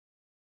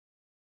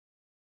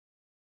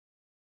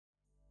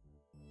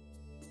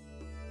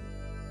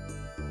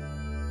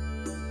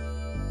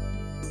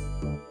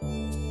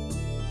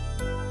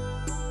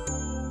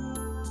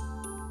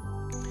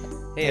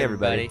Hey Hey,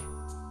 everybody.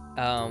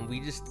 everybody.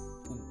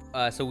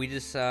 We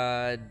just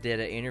did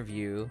an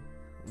interview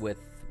with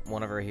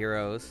one of our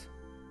heroes.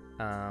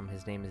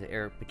 His name is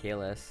Eric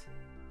Bakalis,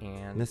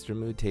 and Mr.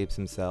 Mood Tapes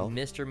himself.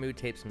 Mr. Mood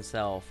Tapes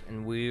himself,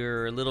 and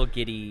we're little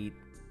giddy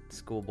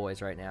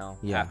schoolboys right now.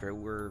 Yeah.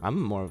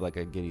 I'm more of like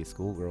a giddy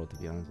schoolgirl, to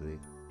be honest with you.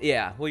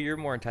 Yeah. Well, you're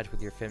more in touch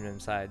with your feminine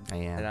side I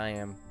am. than I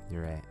am.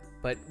 You're right.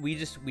 But we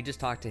just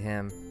talked to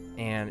him,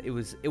 and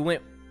it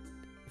went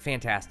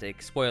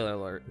fantastic. Spoiler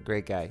alert.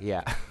 Great guy.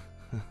 Yeah.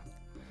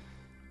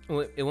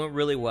 It went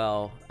really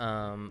well.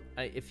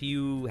 If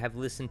you have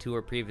listened to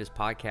our previous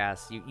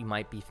podcasts, you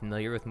might be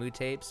familiar with Mood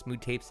Tapes. Mood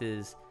Tapes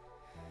is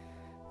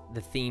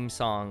the theme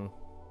song,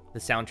 the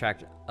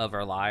soundtrack of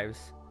our lives,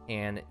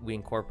 and we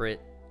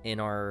incorporate in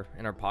our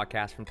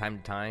podcast from time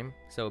to time.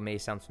 So it may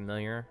sound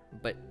familiar,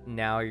 but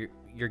now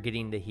you're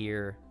getting to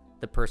hear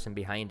the person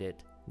behind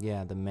it.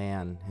 Yeah, the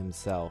man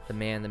himself. The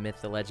man, the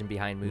myth, the legend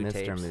behind Mood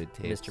Tapes. Mr. Mood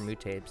Tapes. Mr.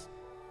 Mood Tapes.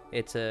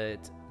 It's a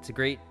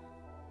great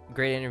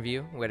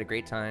interview. We had a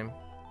great time.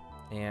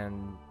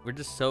 And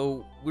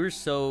we're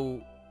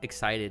so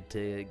excited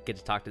to get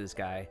to talk to this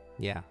guy.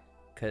 Yeah.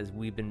 Because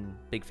we've been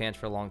big fans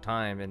for a long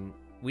time, and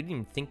we didn't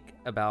even think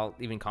about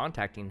even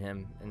contacting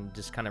him, and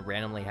just kind of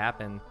randomly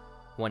happened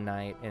one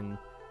night. And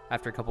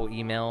after a couple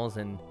emails,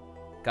 and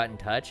got in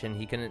touch, and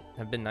he couldn't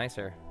have been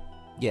nicer.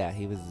 Yeah,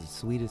 he was the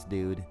sweetest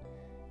dude,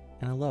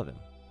 and I love him.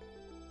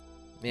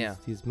 Yeah,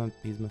 He's my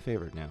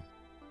favorite now.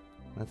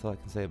 That's all I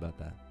can say about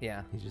that.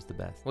 yeah. He's just the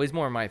best. Well, he's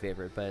more my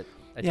favorite, but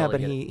I Yeah,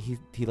 totally but get it.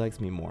 he likes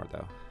me more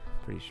though.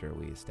 Pretty sure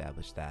we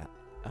established that.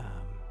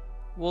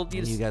 Well,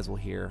 And you guys will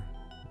hear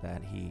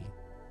that he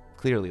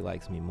clearly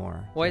likes me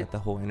more throughout the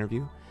whole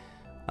interview.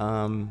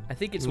 I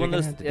think it's we're one of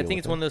gonna those. have to I deal think with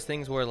it's one of those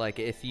things where, like,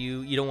 if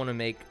you don't want to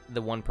make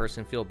the one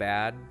person feel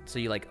bad, so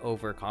you like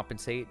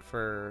overcompensate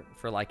for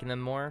liking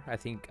them more. I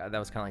think that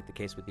was kind of like the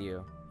case with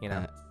you. You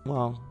know,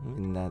 Well, I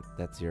mean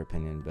that's your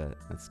opinion, but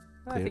that's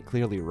I think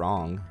clearly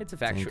wrong. it's a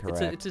factual.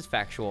 incorrect. It's his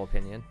factual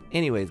opinion.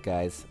 Anyways,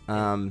 guys,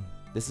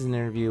 this is an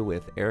interview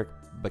with Eric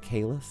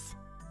Bakalis,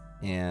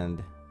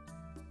 and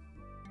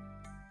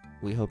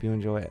we hope you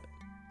enjoy it.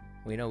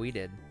 We know we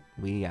did.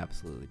 We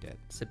absolutely did.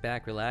 Sit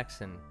back,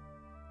 relax, and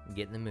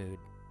get in the mood.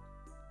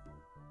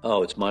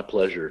 Oh, it's my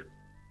pleasure.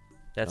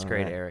 That's All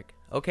great, right. Eric.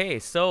 Okay,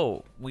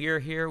 so we are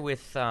here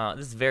with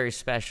this is very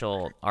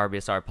special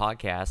RBSR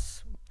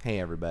podcast. Hey,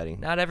 everybody.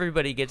 Not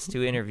everybody gets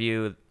to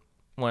interview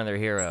one of their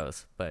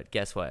heroes, but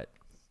guess what?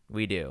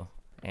 We do.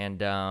 And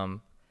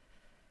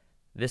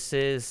this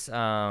is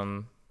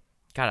God,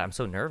 I'm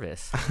so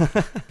nervous.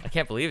 I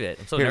can't believe it.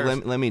 I'm so Here,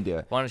 nervous. let me do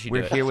it. Why don't you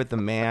We're do it? here with the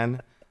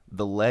man,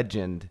 the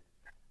legend,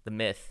 The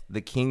myth,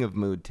 the king of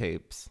mood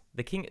tapes.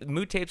 the king,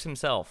 Mood Tapes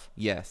himself,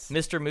 Yes.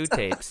 Mr. Mood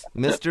Tapes.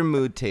 Mr.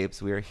 Mood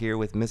Tapes. We are here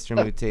with Mr.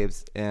 Mood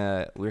Tapes.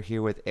 We're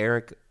here with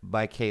Eric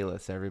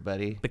Bakalis,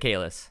 everybody.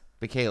 Bakalis.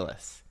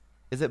 Bakalis.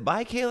 Is it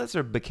Bakalis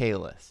or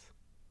Bakalis?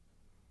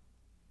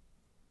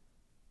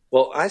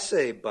 Well, I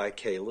say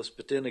Bakalis,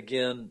 but then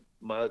again,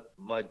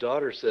 my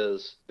daughter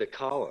says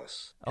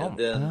Bakalis, and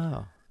then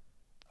Oh.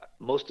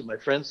 most of my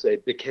friends say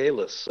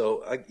Bakalis.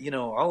 So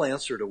I'll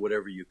answer to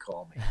whatever you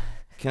call me.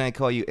 Can I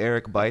call you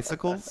Eric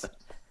Bicycles?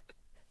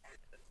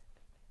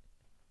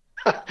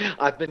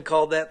 I've been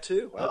called that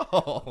too.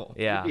 Oh.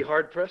 Yeah. You'd be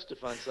hard pressed to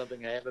find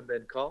something I haven't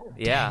been called.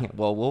 Yeah.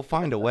 Well, we'll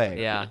find a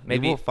way. Yeah, Maybe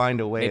maybe- we'll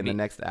find a way in maybe- the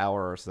next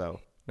hour or so.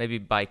 Maybe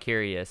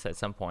bi-curious at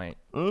some point.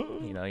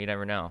 You know, you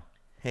never know.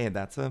 Hey,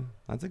 that's a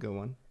good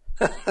one.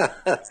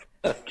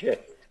 Okay.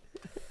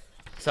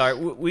 Sorry,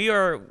 we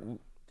are.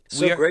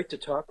 So great to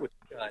talk with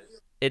you guys.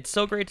 It's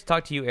so great to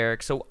talk to you,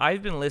 Eric. So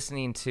I've been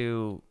listening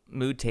to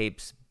Mood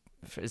Tapes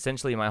for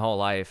essentially my whole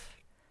life,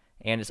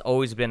 and it's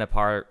always been a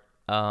part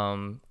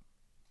of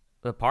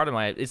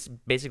my. It's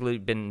basically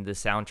been the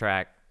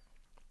soundtrack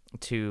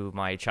to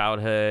my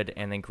childhood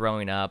and then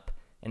growing up,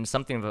 and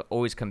something I've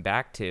always come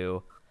back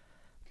to.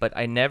 But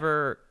I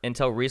never,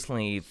 until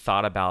recently,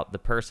 thought about the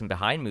person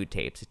behind Mood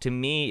Tapes. To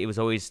me, it was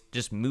always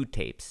just Mood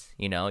Tapes.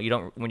 You know,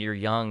 when you're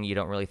young, you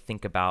don't really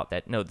think about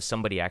that. No,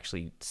 somebody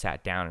actually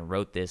sat down and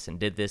wrote this and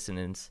did this,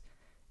 and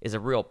is a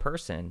real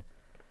person.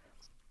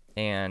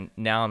 And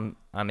now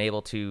I'm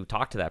able to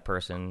talk to that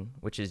person,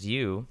 which is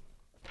you.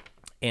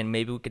 And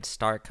maybe we could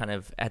start kind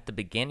of at the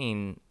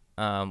beginning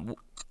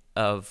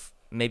of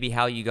maybe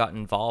how you got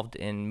involved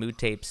in Mood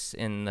Tapes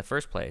in the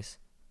first place.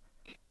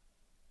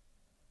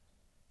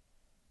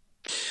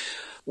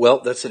 Well,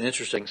 that's an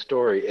interesting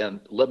story. And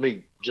let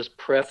me just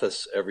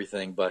preface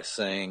everything by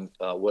saying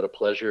what a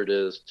pleasure it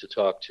is to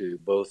talk to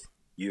both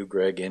you,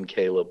 Greg, and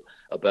Caleb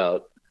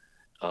about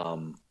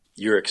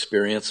your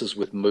experiences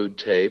with Mood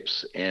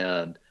Tapes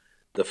and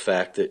the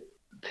fact that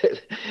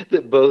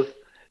that both,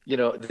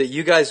 that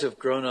you guys have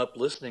grown up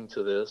listening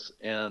to this.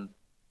 And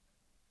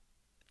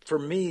for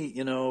me,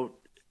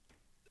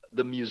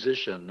 the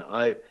musician,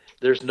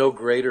 there's no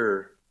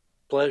greater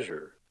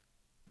pleasure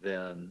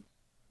than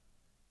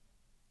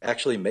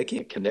actually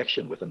making a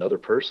connection with another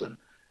person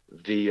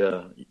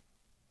via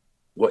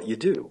what you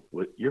do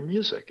with your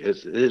music.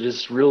 It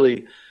is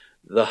really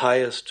the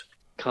highest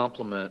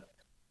compliment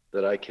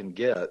that I can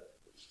get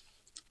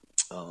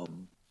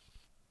Um,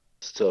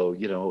 so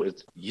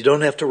it's you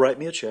don't have to write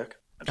me a check.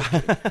 I'm just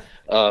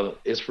kidding.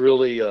 It's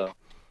really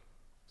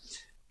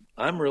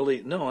I'm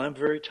really no, I'm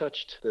very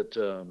touched that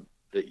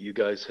you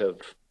guys have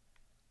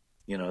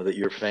that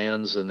you're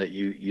fans and that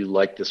you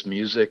like this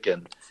music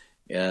and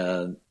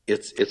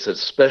it's a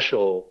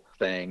special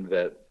thing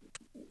that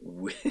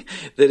we,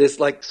 that it's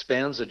like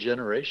spans a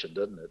generation,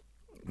 doesn't it?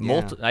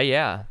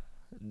 Yeah.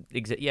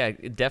 Yeah,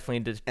 it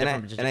definitely does.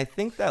 And I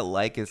think that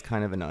like is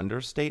kind of an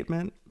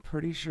understatement.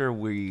 Pretty sure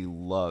we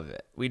love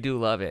it. We do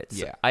love it.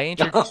 So Yeah.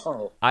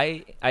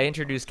 I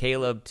introduced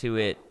Caleb to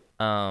it,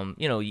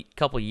 a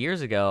couple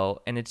years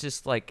ago, and it's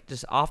just like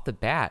off the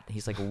bat,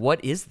 he's like,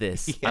 "What is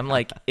this?" Yeah. I'm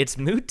like, "It's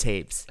Mood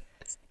Tapes,"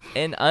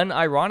 and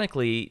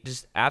unironically,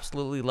 just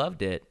absolutely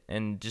loved it,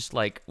 and just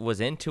like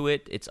was into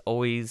it. It's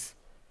always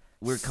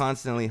We're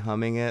constantly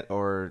humming it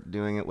or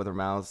doing it with our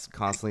mouths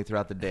constantly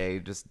throughout the day.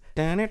 Just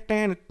and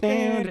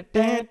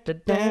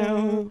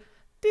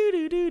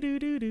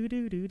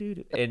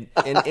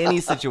in any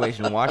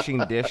situation, washing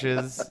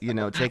dishes,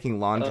 taking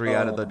laundry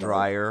out of the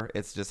dryer,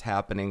 it's just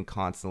happening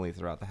constantly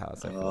throughout the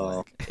house. I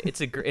feel like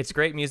it's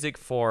great music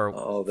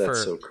for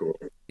that's so cool.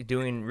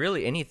 doing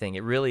really anything.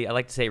 I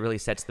like to say it really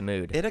sets the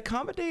mood. it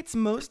accommodates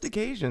most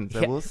occasions.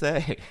 I will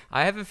say,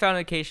 I haven't found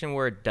an occasion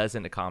where it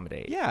doesn't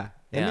accommodate. yeah,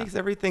 it Yeah. makes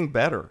everything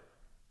better.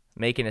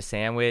 Making a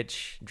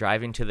sandwich,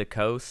 driving to the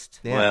coast.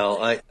 Yeah.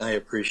 Well, I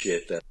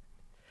appreciate that.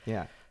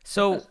 Yeah.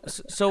 So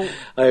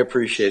I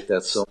appreciate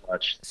that so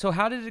much. so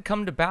how did it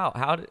come about?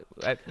 How did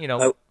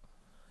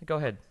go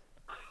ahead.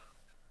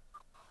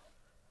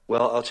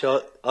 Well,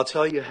 I'll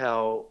tell you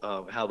how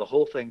the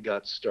whole thing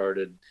got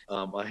started.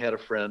 I had a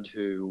friend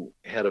who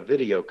had a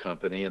video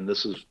company, and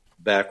this is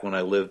back when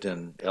I lived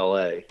in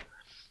L.A.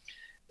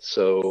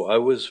 So I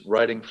was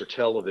writing for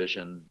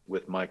television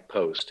with Mike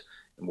Post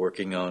and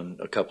working on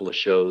a couple of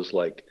shows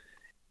like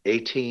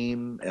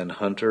A-Team and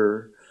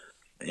Hunter,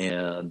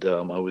 and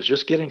I was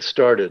just getting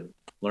started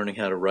learning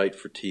how to write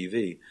for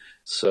TV.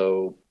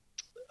 So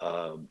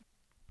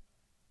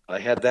I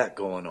had that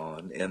going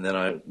on, and then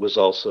I was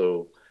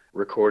also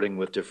recording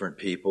with different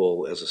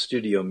people as a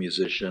studio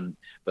musician.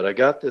 But I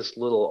got this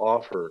little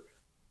offer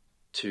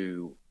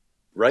to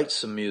write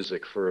some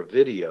music for a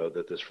video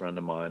that this friend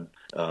of mine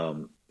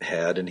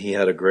had, and he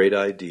had a great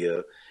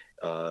idea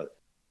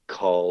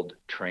called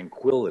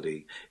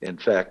Tranquility. In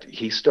fact,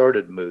 he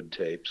started Mood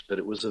Tapes, but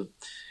it was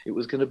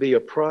going to be a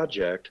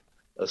project,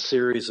 a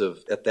series of,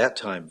 at that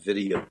time,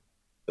 video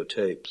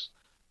tapes.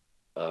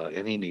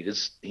 And he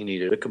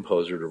needed a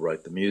composer to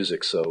write the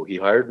music, so he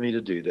hired me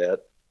to do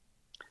that.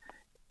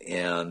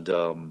 And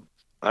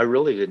I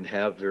really didn't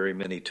have very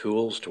many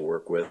tools to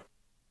work with,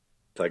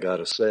 I got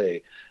to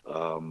say.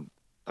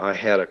 I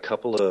had a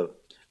couple of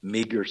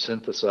meager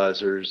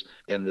synthesizers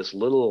and this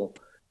little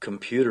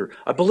computer.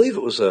 I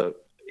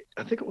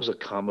think it was a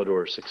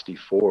Commodore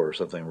 64 or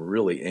something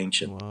really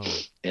ancient. Wow.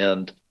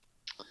 And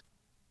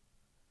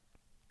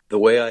the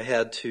way I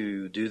had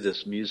to do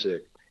this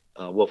music,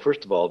 well,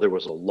 first of all, there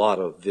was a lot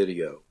of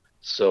video.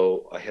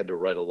 So I had to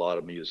write a lot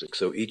of music.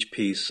 So each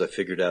piece I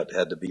figured out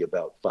had to be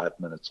about 5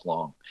 minutes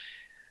long.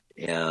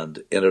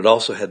 And it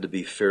also had to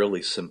be fairly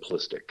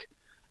simplistic,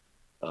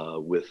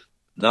 with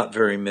not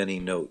very many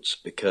notes,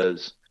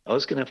 because I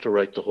was going to have to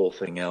write the whole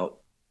thing out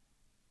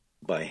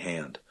by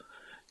hand,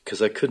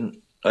 because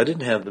I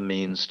didn't have the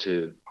means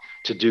to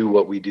do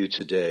what we do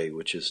today,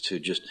 which is to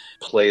just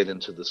play it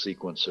into the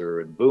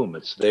sequencer and boom,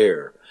 it's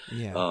there.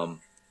 Yeah.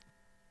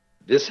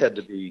 This had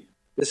to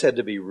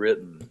be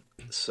written.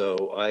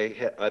 So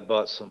I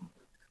bought some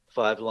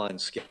 5-line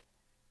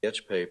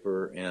sketch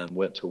paper and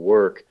went to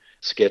work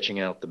sketching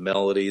out the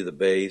melody, the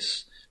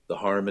bass, the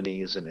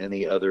harmonies, and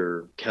any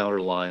other counter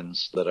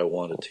lines that I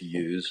wanted to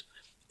use.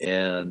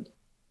 And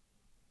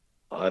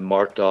I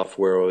marked off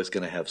where I was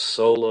going to have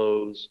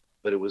solos,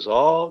 but it was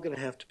all going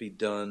to have to be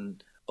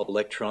done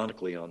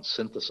electronically on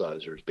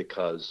synthesizers,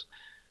 because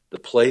the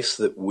place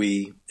that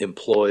we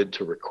employed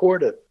to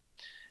record it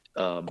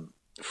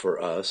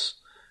for us,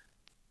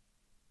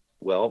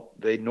 well,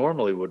 they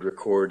normally would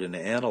record in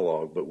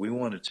analog, but we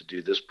wanted to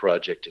do this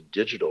project in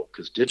digital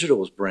because digital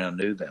was brand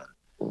new then.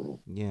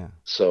 Yeah.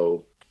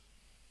 So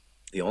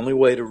the only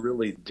way to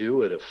really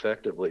do it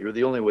effectively, or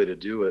the only way to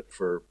do it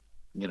for,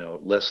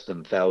 less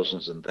than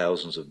thousands and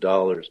thousands of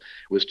dollars,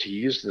 was to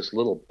use this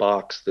little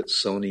box that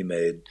Sony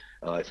made.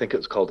 I think it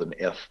was called an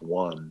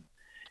F1.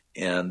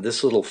 And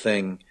this little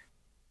thing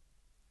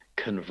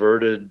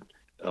converted,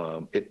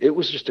 it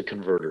was just a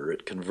converter.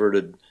 It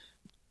converted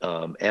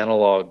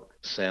analog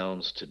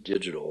sounds to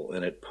digital,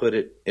 and it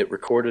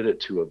recorded it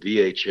to a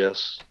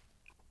VHS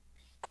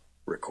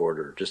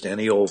recorder, just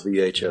any old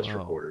VHS Wow.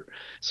 recorder.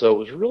 So it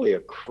was really a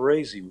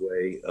crazy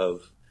way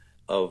of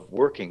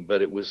working,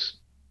 but it was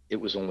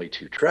only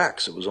 2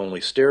 tracks. It was only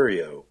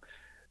stereo.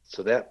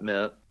 So that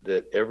meant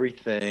that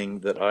everything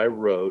that I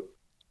wrote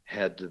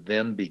had to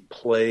then be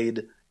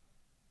played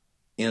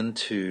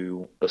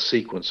into a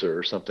sequencer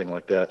or something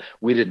like that.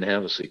 We didn't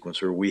have a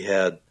sequencer. We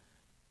had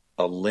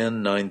a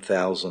Lin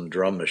 9000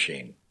 drum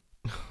machine,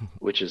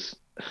 which is,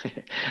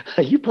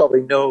 you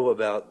probably know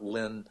about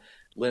Lin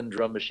Lynn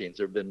drum machines.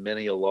 There have been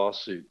many a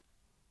lawsuit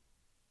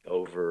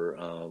over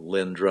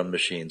Lynn drum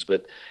machines.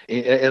 But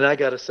and I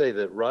got to say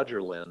that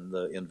Roger Lynn,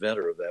 the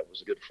inventor of that,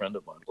 was a good friend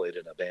of mine. Played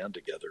in a band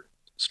together,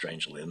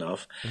 strangely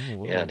enough,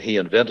 Oh, and whoa. he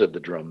invented the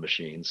drum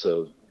machine.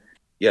 So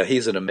yeah,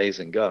 he's an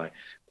amazing guy.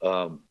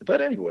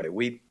 But anyway,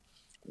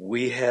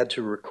 we had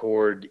to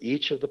record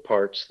each of the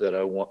parts that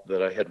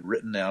I had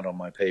written out on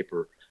my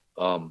paper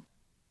um,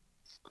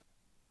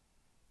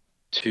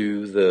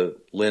 to the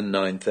Lynn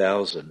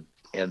 9000,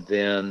 and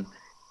then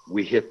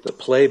we hit the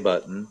play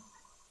button,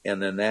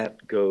 and then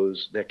that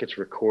gets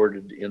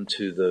recorded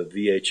into the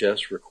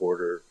VHS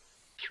recorder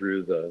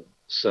through the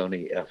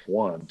Sony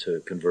F1 to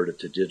convert it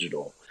to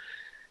digital.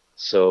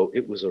 So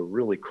it was a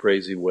really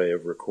crazy way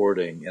of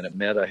recording, and it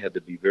meant I had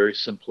to be very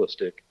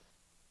simplistic.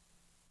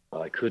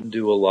 I couldn't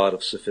do a lot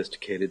of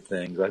sophisticated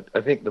things.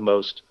 I think the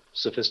most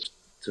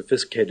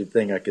sophisticated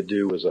thing I could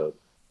do was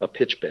a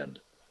pitch bend,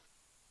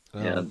 Oh,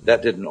 and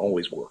that didn't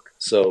always work.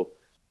 So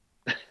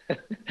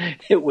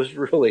it was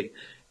really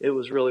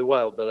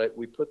wild. But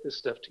we put this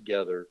stuff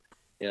together,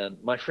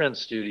 and my friend's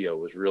studio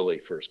was really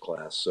first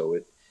class. So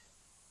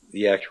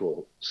the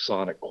actual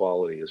sonic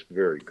quality is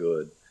very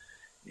good.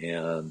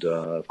 And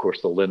of course,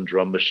 the Lynn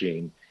drum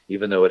machine,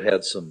 even though it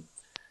had some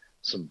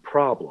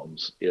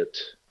problems,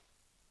 it's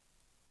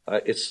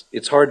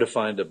hard to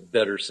find a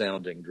better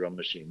sounding drum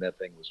machine. That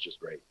thing was just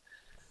great.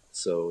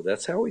 So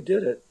that's how we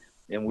did it.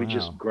 And we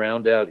just wow.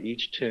 ground out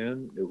each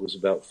tune. It was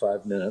about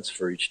 5 minutes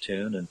for each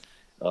tune, and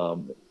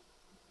um,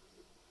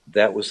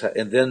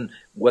 and then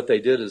what they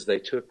did is they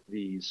took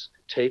these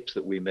tapes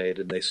that we made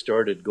and they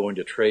started going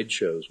to trade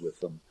shows with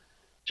them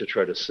to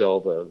try to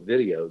sell the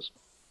videos.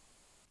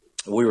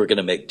 We were going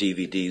to make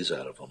DVDs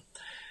out of them,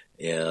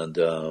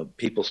 and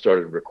people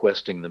started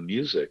requesting the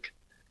music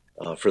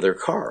for their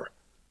car.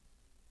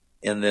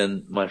 And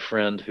then my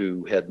friend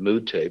who had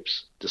Mood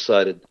Tapes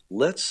decided,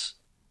 let's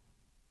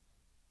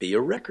be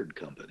a record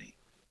company.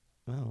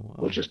 Oh,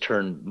 We'll wow. just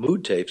turn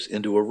Mood Tapes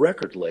into a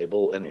record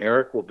label, and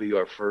Eric will be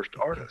our first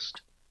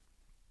artist.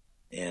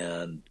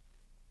 And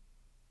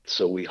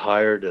so we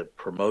hired a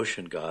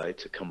promotion guy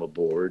to come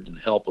aboard and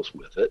help us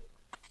with it.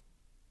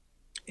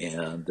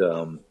 And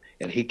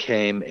he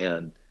came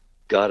and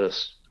got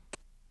us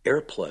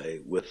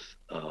airplay with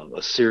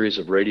a series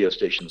of radio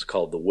stations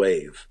called The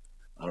Wave.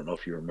 I don't know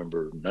if you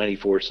remember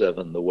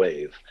 94.7 The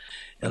Wave.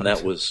 And Oh,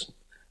 that was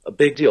a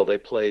big deal. They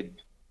played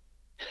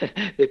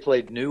they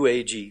played new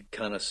agey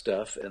kind of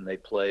stuff, and they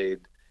played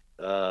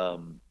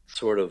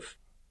sort of,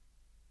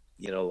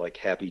 like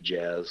happy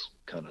jazz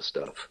kind of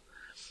stuff.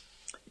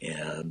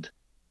 And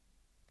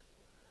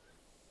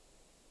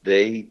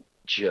they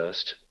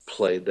just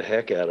played the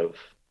heck out of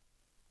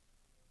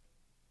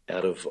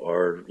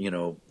our,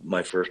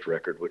 my first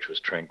record, which was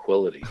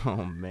Tranquility.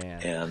 oh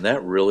man. And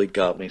that really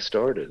got me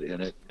started.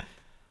 And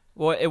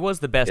Well, it was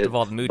the best of it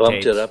all the mood bumped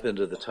it tapes. up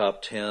into the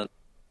top 10.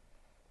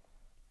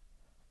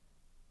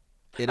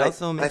 It I,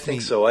 also I makes think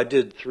me. so. I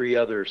did 3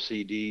 other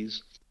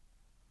CDs.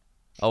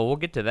 Oh, we'll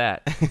get to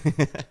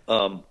that.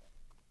 Um,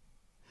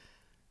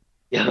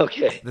 yeah,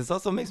 okay. This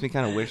also makes me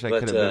kind of wish I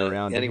could But have been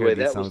around to hear anyway,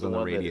 these that was songs the on the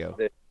one radio.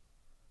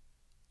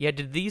 Yeah,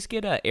 did these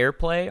get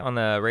airplay on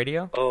the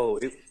radio? oh,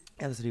 Yeah,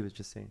 that's what he was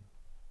just saying.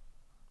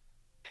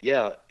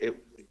 yeah,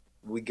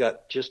 we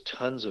got just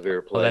tons of Oh,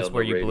 airplay that's on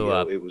where the you blew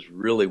radio. up. It was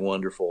really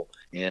wonderful.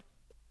 And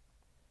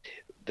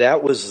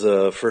that was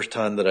the first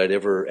time that I'd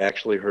ever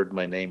actually heard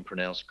my name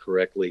pronounced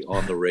correctly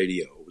on the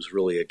radio. It was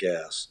really a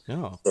gas.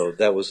 Oh, So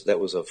that was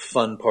a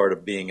fun part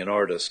of being an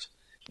artist.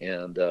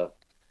 And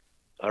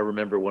I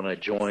remember when I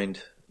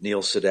joined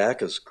Neil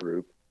Sedaka's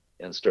group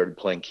and started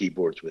playing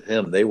keyboards with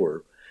him, they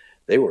were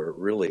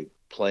really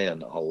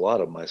playing a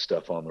lot of my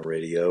stuff on the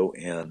radio.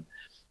 And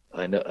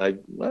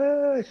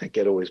I think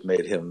it always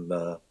made him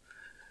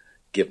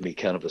give me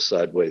kind of a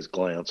sideways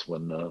glance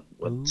when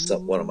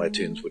one of my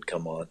tunes ooh. would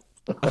come on.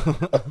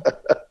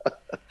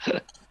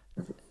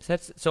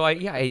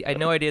 I had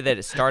no idea that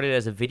it started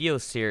as a video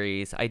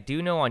series. I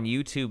do know on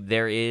YouTube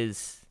there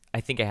is,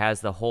 I think it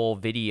has the whole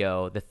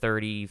video, the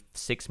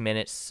 36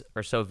 minutes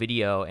or so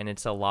video, and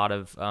it's a lot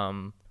of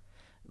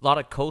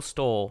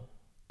coastal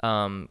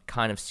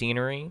kind of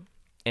scenery,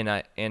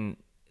 and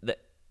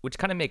which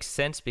kind of makes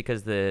sense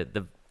because the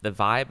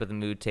vibe of the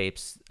Mood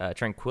Tapes,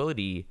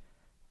 Tranquility,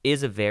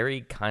 is a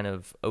very kind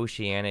of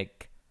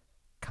oceanic,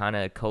 kind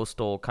of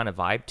coastal kind of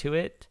vibe to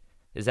it.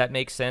 Does that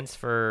make sense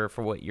for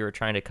what you're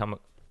trying to come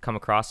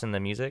across in the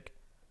music?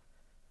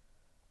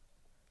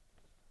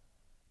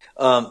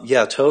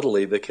 Yeah,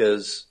 totally.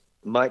 Because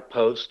Mike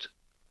Post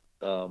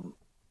um,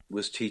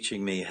 was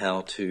teaching me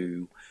how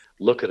to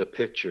look at a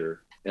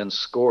picture and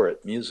score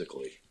it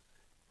musically,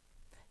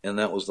 and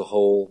that was the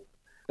whole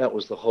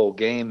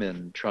game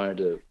in trying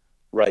to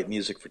write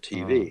music for Oh,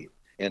 TV.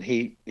 And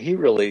he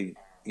really,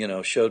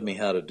 showed me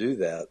how to do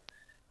that.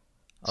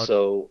 Oh,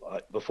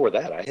 So before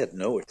that, I had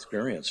no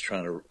experience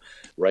trying to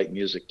write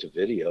music to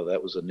video.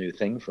 That was a new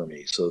thing for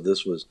me. So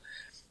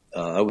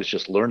I was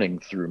just learning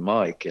through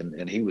Mike,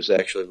 and he was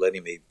actually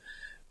letting me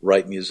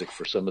write music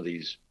for some of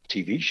these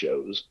TV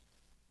shows.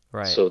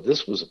 right. So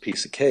this was a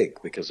piece of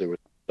cake because there was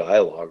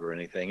dialogue or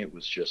anything. It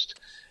was just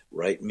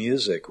write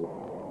music.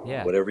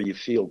 Yeah. Whatever you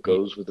feel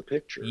goes with the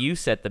picture. You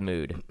set the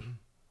mood.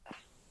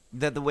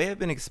 The way I've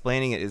been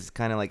explaining it is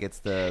kind of like it's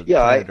the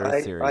Yeah, Planet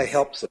Earth series. I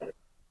help set it.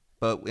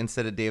 But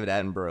instead of David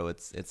Attenborough,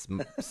 it's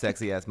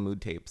sexy ass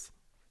mood tapes.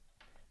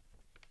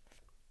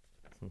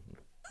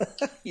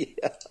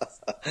 Yeah.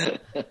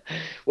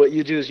 What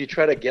you do is you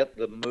try to get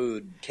the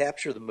mood,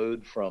 capture the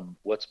mood from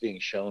what's being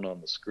shown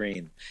on the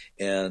screen,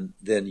 and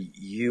then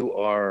you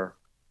are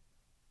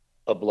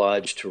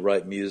obliged to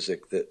write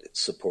music that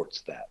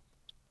supports that.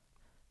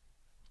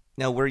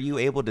 Now, were you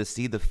able to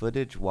see the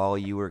footage while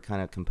you were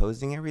kind of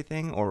composing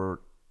everything,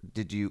 or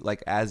did you,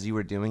 like, as you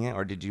were doing it,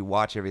 or did you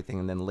watch everything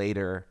and then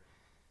later,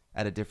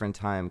 at a different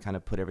time, kind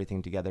of put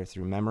everything together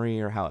through memory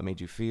or how it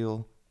made you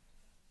feel?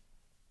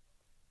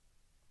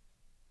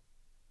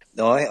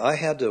 No, I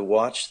had to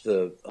watch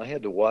the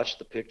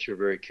picture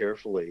very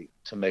carefully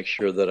to make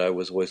sure that I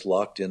was always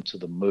locked into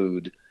the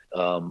mood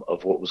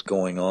of what was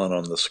going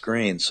on the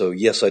screen. So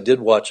yes, I did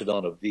watch it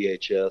on a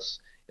VHS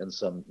and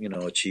some,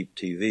 a cheap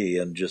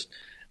TV, and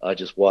I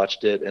just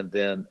watched it, and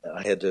then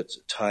I had to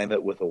time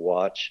it with a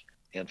watch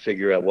and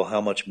figure out, well,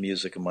 how much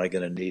music am I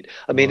going to need?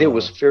 I mean, It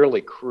was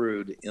fairly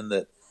crude in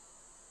that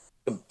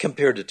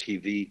compared to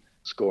TV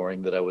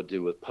scoring that I would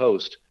do with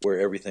post,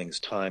 where everything's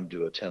timed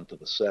to a tenth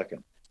of a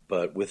second.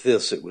 But with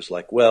this, it was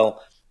like,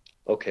 well,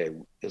 okay,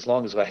 as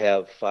long as I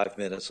have 5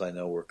 minutes, I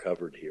know we're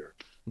covered here.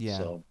 Yeah.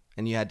 So,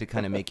 and you had to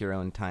kind of make your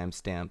own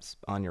timestamps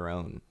on your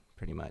own,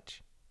 pretty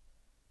much.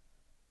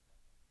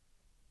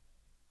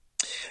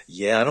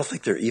 Yeah, I don't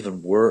think there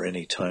even were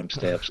any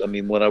timestamps. I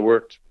mean, when I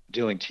worked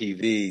doing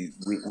TV,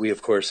 we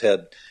of course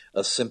had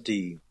a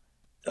SMPTE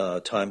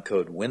time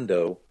code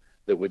window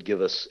that would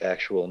give us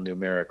actual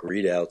numeric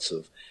readouts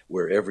of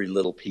where every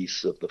little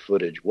piece of the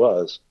footage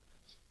was.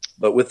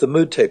 But with the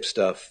mood tape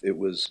stuff, it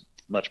was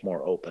much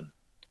more open.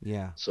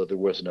 Yeah. So there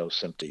was no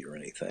SMPTE or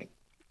anything.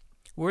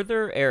 Were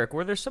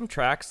there some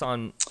tracks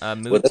on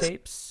mood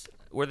tapes?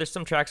 Were there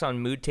some tracks on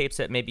mood tapes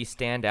that maybe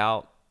stand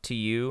out to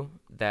you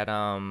that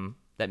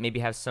that maybe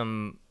have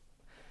some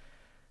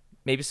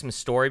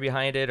story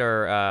behind it,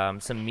 or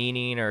some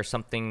meaning, or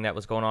something that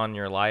was going on in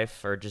your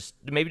life, or just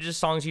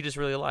songs you just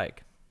really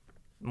like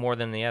more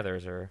than the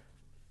others, or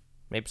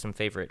maybe some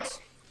favorites?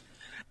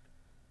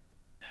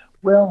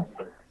 Well,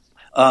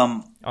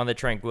 on the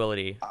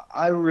Tranquility.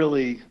 I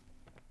really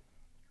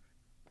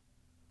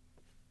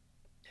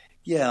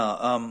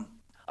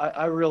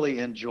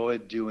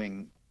enjoyed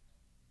doing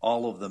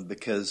all of them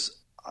because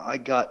I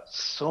got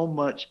so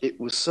much. It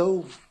was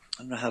so,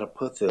 I don't know how to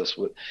put this,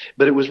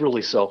 but it was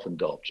really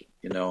self-indulgent.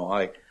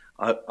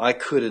 I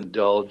could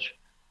indulge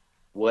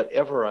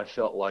whatever I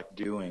felt like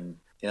doing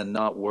and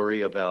not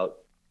worry about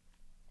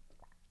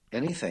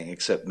anything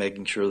except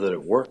making sure that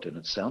it worked and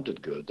it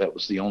sounded good. That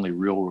was the only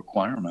real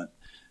requirement.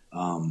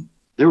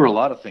 There were a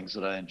lot of things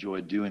that I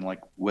enjoyed doing, like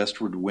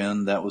Westward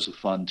Wind. That was a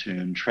fun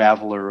tune.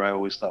 Traveler, I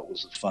always thought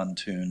was a fun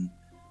tune.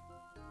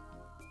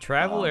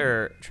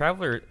 Traveler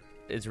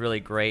is really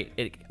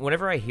great.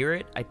 Whenever I hear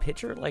it, I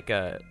picture like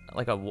a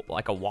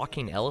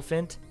walking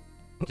elephant,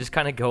 just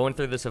kind of going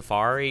through the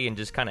safari and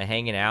just kind of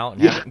hanging out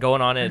and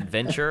going on an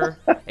adventure.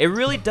 It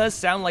really does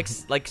sound like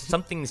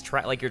something's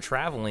like you're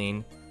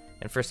traveling,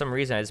 and for some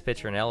reason I just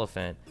picture an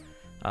elephant.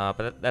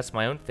 But that's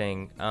my own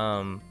thing.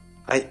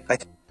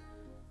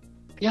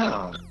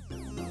 Yeah.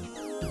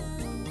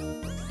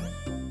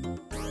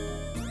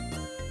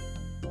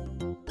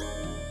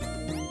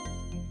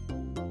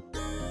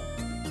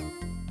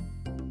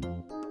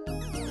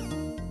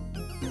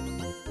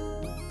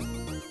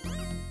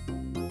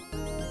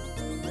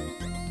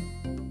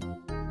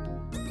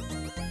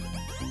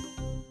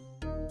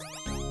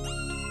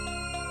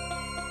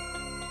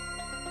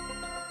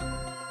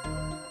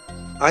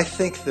 I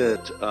think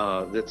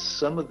that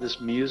some of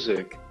this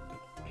music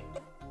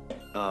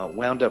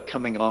wound up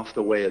coming off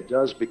the way it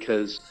does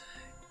because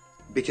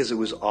it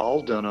was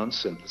all done on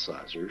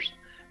synthesizers.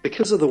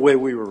 Because of the way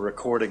we were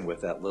recording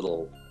with that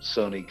little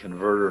Sony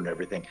converter and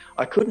everything,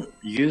 I couldn't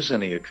use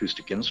any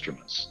acoustic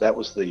instruments. That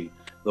was the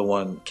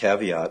one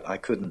caveat. I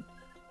couldn't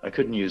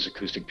use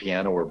acoustic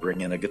piano or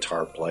bring in a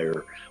guitar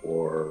player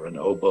or an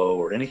oboe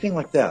or anything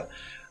like that.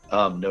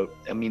 No,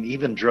 I mean,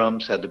 even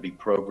drums had to be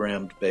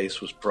programmed,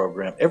 bass was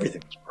programmed,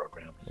 everything was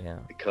programmed. Yeah.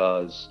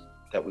 Because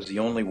that was the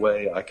only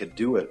way I could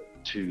do it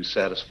to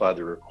satisfy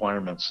the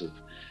requirements of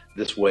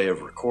this way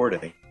of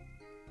recording.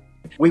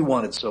 We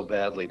wanted so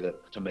badly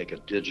to make a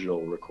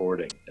digital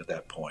recording at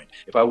that point.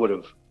 If I would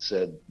have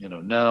said,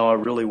 no, I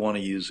really want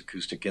to use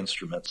acoustic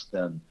instruments,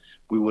 then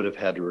we would have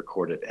had to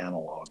record it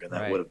analog, and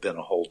that would have been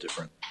a whole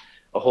different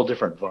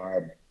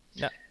vibe.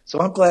 Yeah. So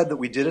I'm glad that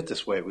we did it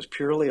this way. It was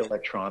purely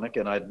electronic,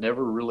 and I'd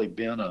never really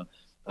been an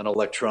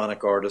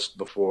electronic artist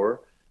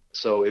before.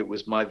 So it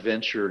was my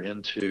venture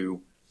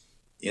into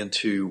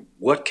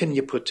what can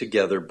you put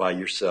together by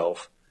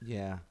yourself.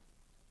 Yeah.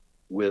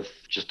 With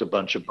just a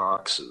bunch of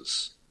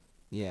boxes.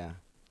 Yeah.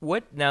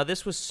 What? Now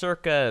this was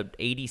circa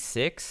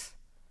 86.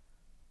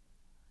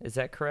 Is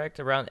that correct?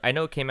 Around, I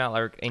know it came out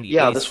like 87.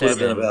 Yeah, this would have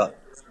been about.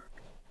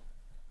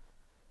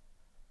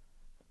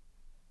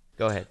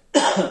 Go ahead.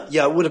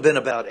 Yeah, it would have been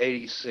about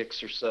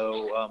 86 or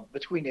so.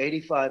 Between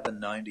 85 and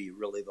 90,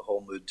 really, the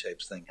whole Mood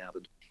Tapes thing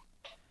happened.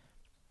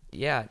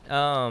 Yeah.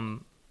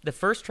 The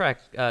first track,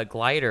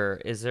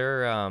 Glider, is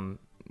there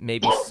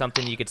maybe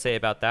something you could say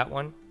about that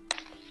one?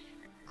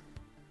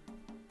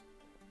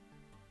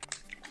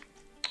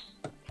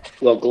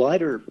 Well,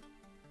 Glider,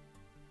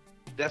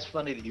 that's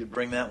funny that you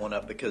bring that one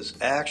up because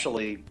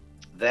actually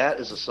that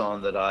is a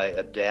song that I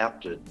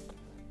adapted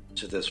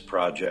to this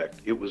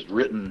project. It was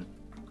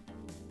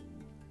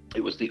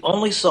the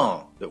only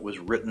song that was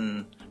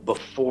written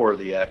before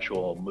the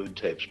actual Mood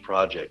Tapes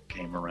project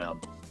came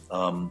around.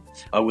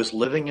 I was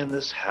living in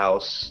this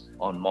house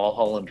on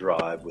Mulholland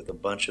Drive with a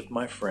bunch of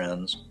my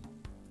friends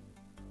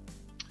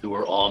who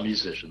were all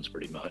musicians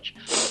pretty much.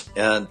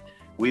 And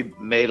we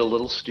made a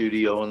little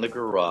studio in the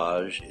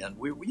garage, and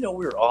we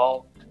were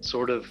all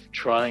sort of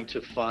trying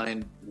to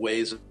find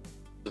ways of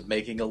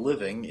making a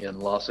living in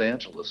Los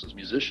Angeles as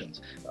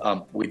musicians.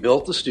 We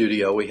built the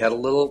studio. We had a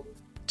little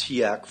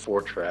TIAC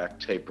 4-track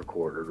tape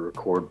recorder to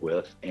record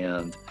with,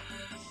 and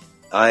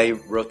I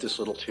wrote this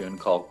little tune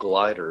called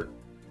Glider.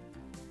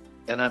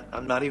 And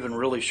I'm not even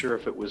really sure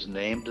if it was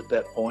named at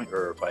that point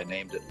or if I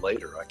named it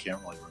later. I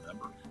can't really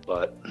remember.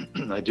 But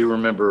I do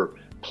remember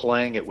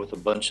playing it with a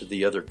bunch of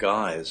the other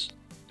guys,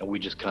 and we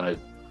just kind of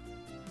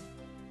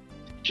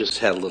just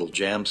had a little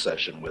jam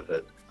session with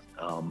it.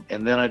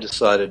 And then I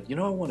decided,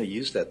 I want to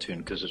use that tune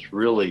because it's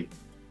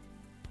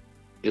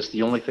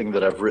the only thing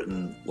that I've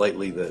written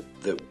lately that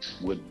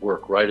would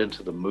work right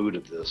into the mood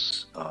of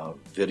this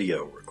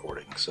video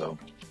recording. So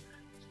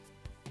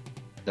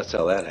that's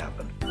how that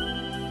happened.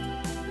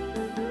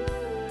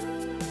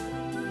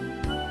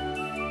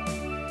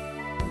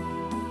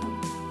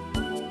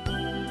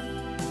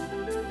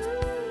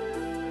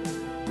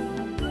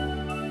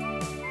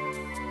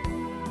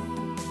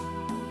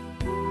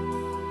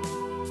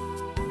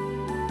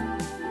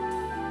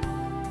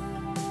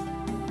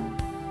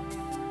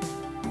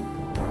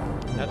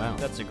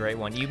 That's a great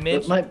one. You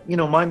mentioned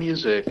my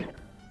music.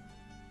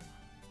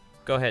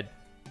 Go ahead.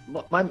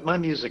 My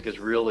music is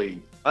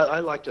really. I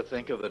like to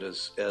think of it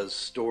as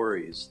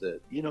stories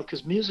that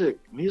because music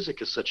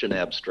is such an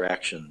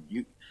abstraction.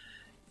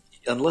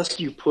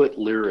 Unless you put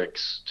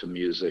lyrics to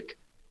music,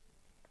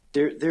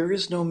 there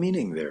is no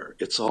meaning there.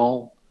 It's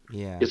all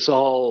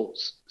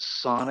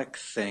sonic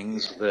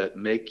things that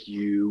make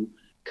you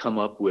come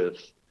up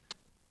with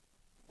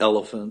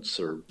elephants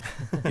or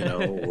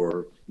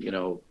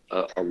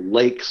a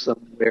lake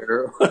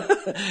somewhere.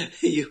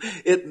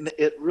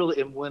 It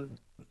really, and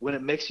when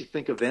it makes you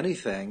think of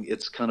anything,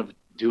 it's kind of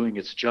doing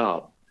its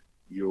job.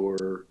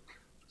 You're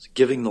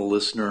giving the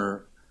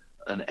listener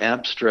an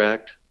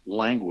abstract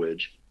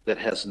language that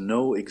has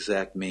no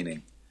exact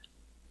meaning.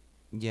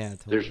 Yeah,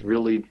 totally. There's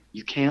really,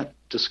 you can't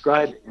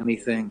describe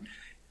anything.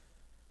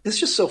 It's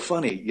just so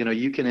funny.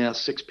 You can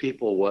ask 6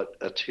 people what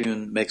a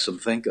tune makes them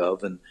think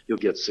of, and you'll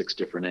get 6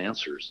 different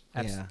answers.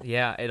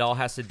 Yeah, it all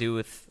has to do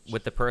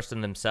with the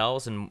person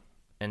themselves, and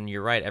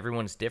you're right.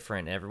 Everyone's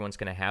different. Everyone's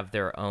going to have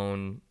their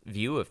own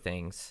view of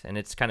things, and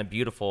it's kind of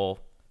beautiful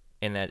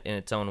in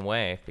its own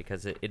way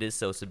because it is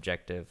so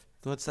subjective.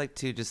 So it's like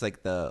it's like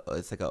an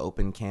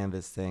open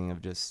canvas thing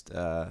of just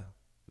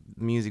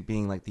music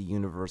being like the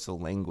universal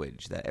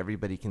language that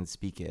everybody can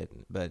speak it,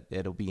 but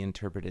it'll be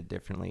interpreted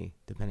differently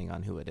depending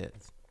on who it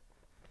is.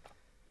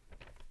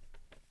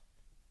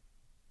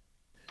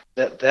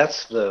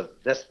 That's the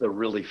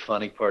really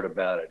funny part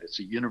about it. It's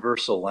a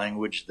universal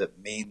language that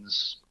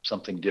means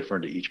something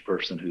different to each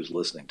person who's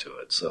listening to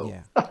it. So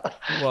yeah.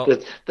 Well,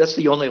 that's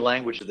the only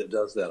language that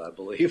does that, I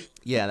believe.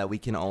 Yeah, that we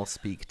can all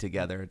speak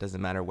together. It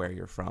doesn't matter where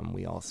you're from.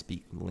 We all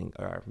speak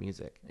our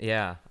music.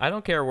 Yeah, I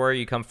don't care where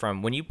you come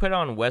from. When you put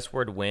on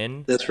Westward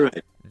Wind, that's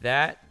right.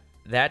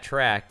 That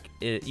track,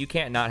 you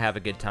can't not have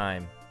a good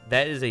time.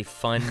 That is a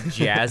fun,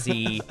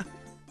 jazzy.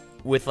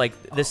 With like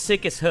the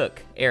sickest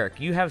hook. Eric,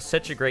 you have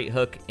such a great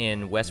hook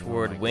in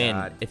Westward Wind.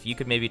 God. If you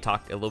could maybe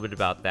talk a little bit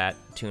about that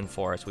tune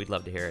for us, we'd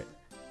love to hear it.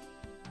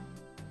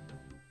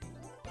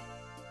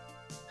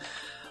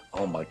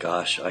 Oh my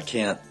gosh, I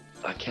can't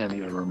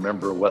even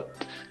remember what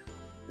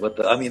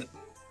I mean,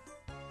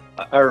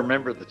 I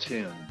remember the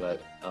tune,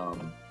 but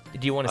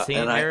do you want to sing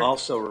and it, Eric? I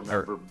also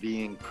remember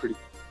being pretty.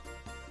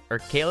 Or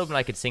Caleb and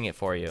I could sing it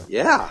for you.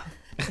 Yeah.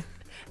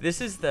 This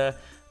is the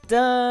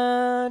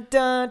dun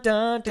dun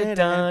dun dun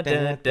dun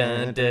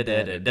dun dun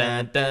dun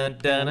dun dun dun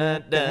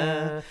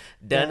dun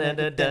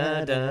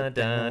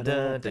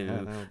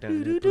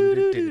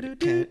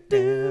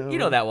dun. You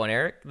know that one,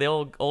 Eric? The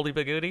old oldie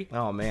but goodie?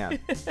 Oh man.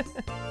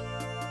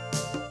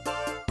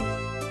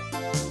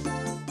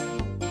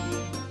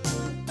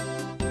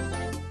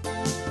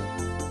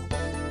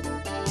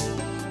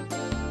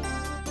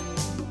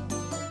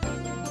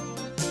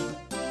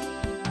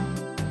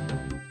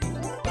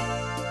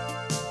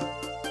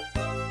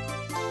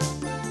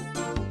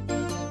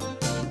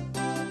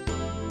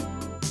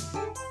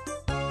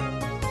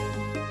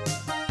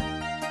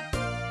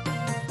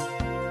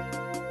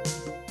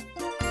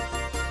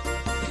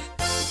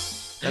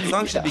 That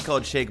song should be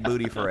called Shake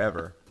Booty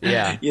Forever.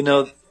 Yeah.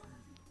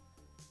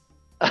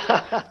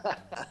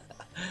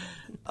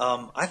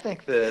 I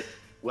think that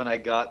when I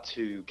got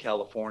to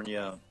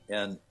California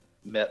and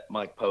met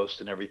Mike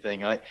Post and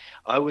everything,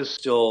 I was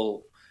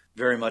still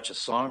very much a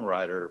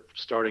songwriter,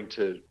 starting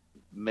to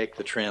make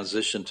the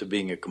transition to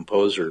being a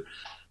composer.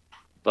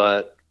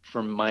 But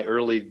from my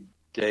early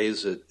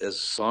days as a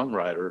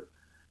songwriter,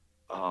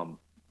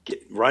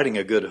 writing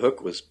a good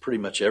hook was pretty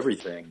much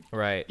everything.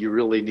 Right. You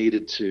really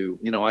needed to,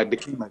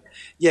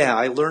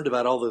 I learned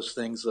about all those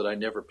things that I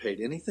never paid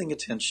any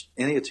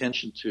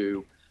attention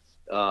to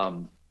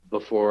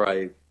before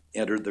I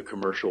entered the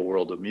commercial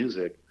world of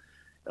music.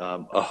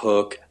 A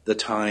hook, the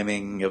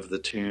timing of the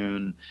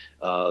tune,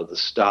 the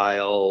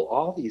style,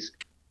 all these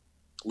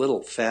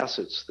little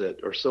facets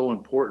that are so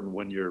important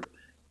when you're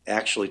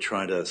actually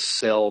trying to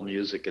sell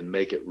music and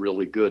make it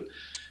really good.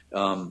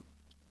 I'd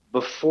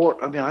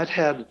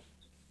had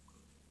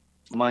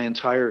my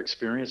entire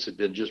experience had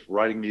been just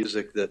writing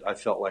music that I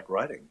felt like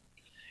writing,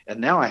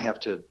 and now I have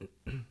to.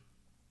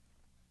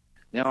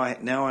 Now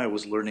I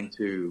was learning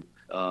to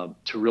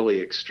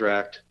really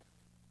extract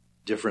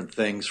different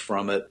things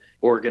from it,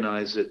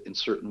 organize it in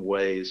certain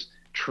ways,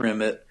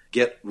 trim it,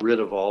 get rid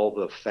of all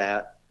the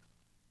fat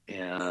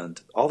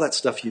and all that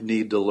stuff you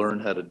need to learn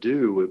how to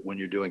do when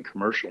you're doing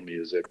commercial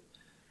music.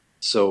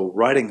 So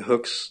writing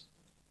hooks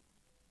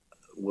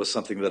was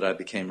something that I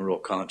became real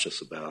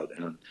conscious about,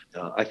 and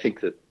I think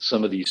that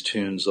some of these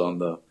tunes on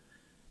the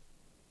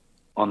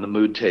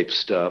mood tape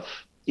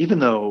stuff, even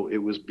though it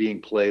was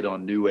being played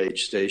on new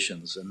age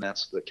stations, and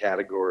that's the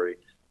category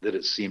that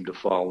it seemed to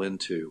fall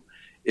into,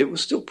 it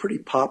was still pretty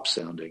pop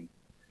sounding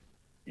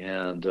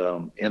and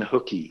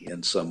hooky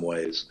in some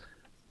ways,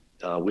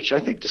 which I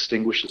think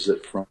distinguishes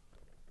it from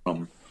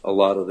a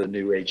lot of the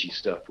new agey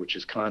stuff, which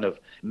is kind of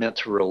meant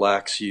to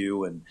relax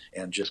you and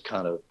just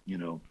kind of,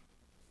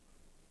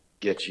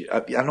 get you. I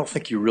don't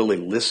think you really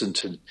listen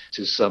to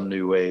some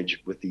new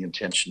age with the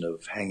intention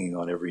of hanging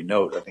on every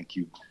note. I think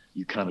you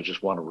kind of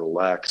just want to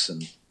relax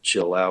and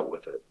chill out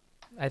with it.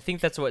 I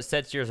think that's what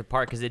sets yours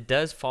apart, because it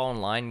does fall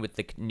in line with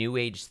the new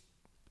age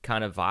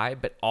kind of vibe,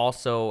 but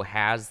also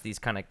has these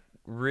kind of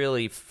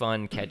really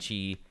fun,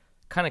 catchy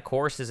kind of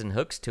choruses and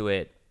hooks to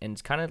it, and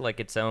it's kind of like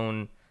its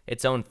own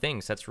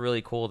thing. So that's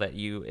really cool that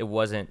it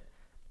wasn't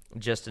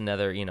just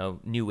another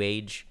new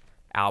age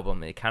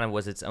album. It kind of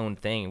was its own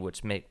thing,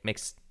 which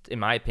makes, in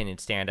my opinion,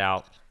 stand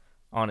out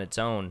on its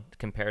own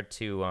compared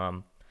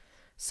to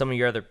some of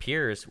your other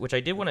peers. Which I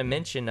did want to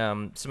mention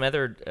some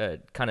other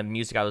kind of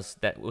music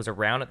that was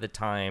around at the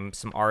time.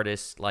 Some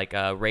artists like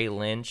Ray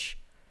Lynch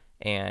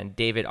and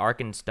David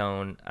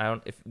Arkenstone.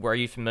 Were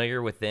you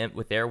familiar with them,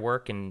 with their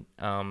work, and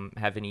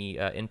have any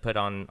input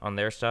on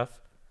their stuff?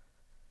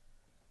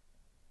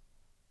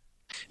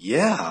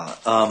 Yeah,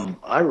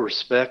 I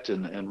respect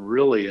and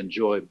really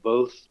enjoy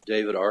both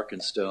David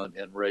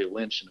Arkenstone and Ray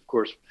Lynch. And of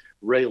course,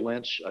 Ray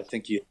Lynch, I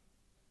think you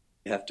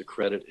have to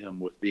credit him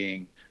with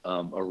being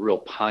a real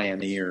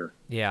pioneer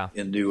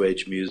in new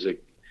age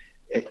music.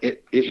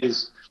 It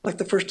is like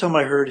the first time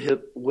I heard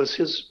him was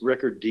his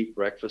record Deep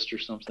Breakfast or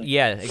something.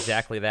 Yeah,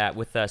 exactly that,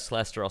 with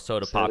Celestial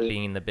Soda Pop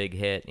being the big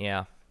hit.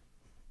 Yeah.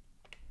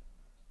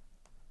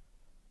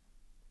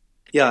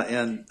 Yeah,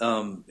 and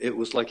it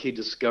was like he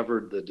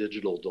discovered the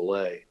digital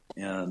delay,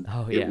 and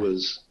it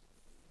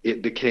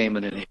became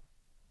it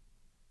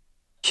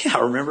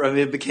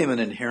became an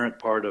inherent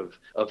part of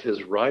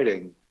his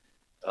writing,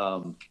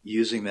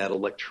 using that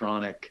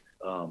electronic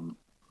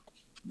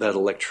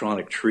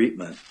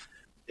treatment.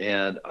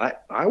 And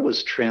I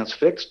was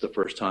transfixed the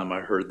first time I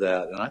heard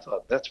that, and I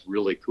thought, that's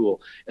really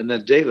cool. And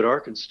then David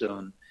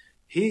Arkenstone,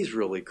 he's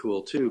really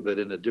cool too, but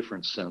in a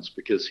different sense,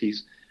 because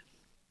he's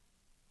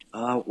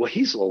a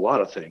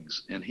lot of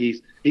things, and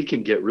he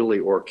can get really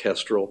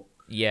orchestral.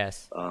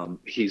 Yes.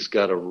 He's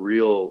got a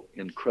real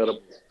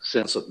incredible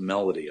sense of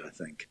melody, I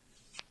think.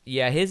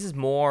 Yeah, his is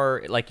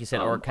more, like you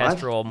said,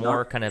 orchestral,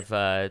 kind of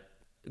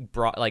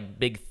broad, like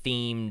big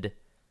themed,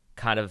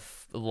 kind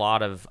of a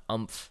lot of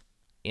oomph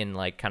in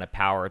like kind of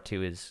power to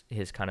his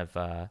kind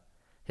of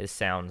his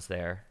sounds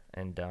there.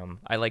 And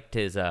I liked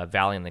his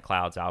Valley in the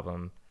Clouds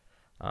album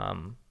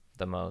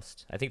the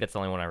most. I think that's the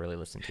only one I really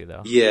listened to,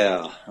 though.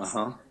 Yeah.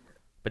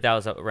 But that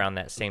was around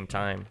that same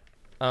time.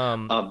 There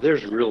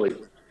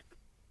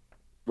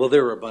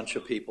were a bunch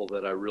of people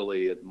that I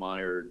really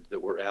admired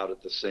that were out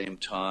at the same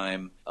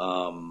time,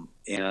 and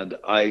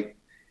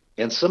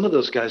some of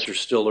those guys are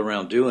still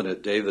around doing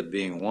it. David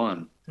being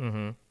one.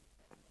 Mm-hmm.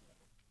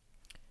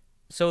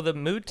 So the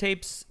mood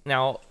tapes.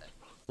 Now,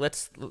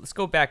 let's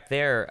go back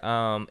there.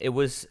 It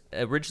was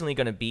originally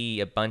going to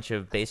be a bunch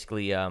of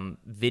basically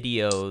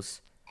videos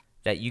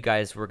that you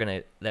guys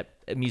were that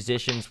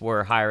musicians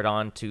were hired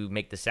on to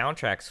make the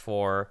soundtracks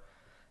for.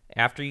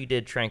 After you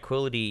did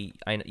Tranquility,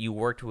 you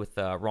worked with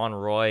Ron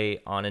Roy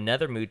on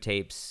another Mood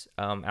Tapes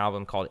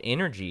album called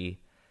Energy.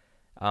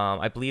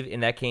 I believe,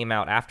 and that came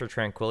out after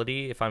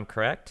Tranquility, if I'm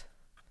correct.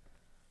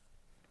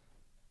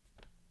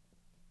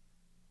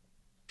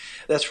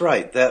 That's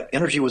right. That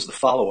Energy was the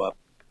follow-up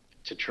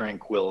to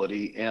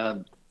Tranquility,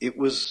 and it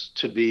was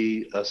to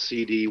be a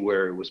CD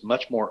where it was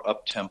much more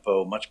up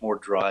tempo, much more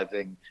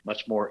driving,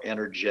 much more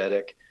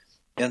energetic.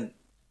 And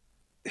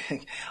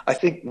I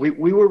think we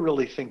were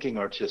really thinking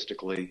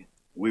artistically.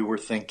 We were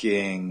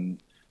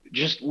thinking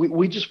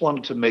we just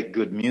wanted to make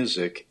good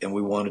music and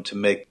we wanted to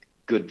make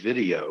good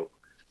video.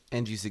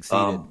 And you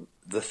succeeded.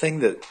 The thing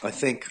that I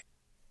think,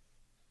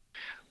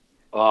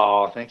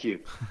 oh, thank you.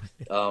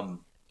 I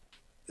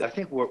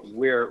think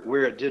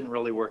where it didn't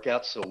really work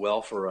out so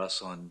well for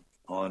us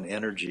on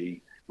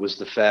Energy was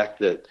the fact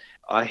that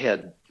I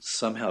had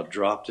somehow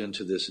dropped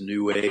into this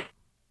new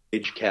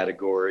age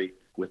category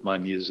with my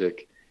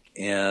music,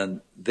 and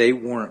they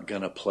weren't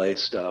going to play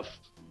stuff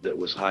that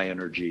was high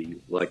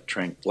energy like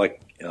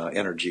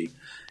Energy.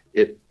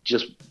 It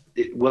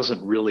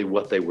wasn't really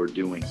what they were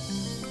doing.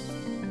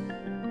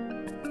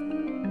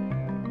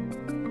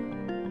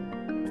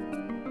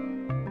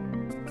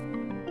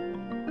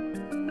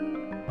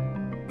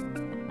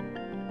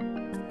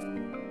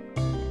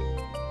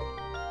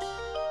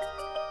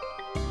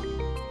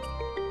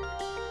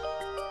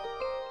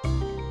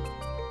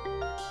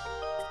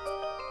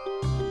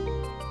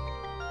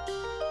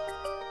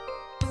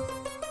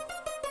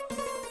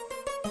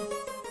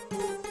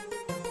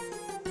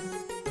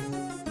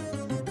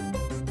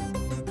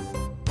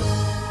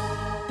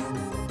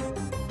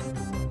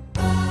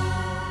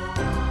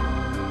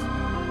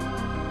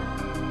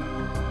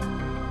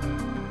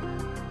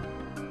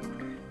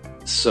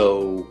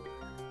 So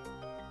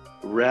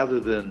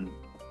rather than,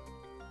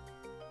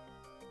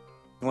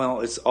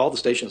 it's all the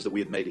stations that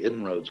we had made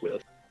inroads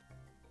with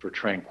for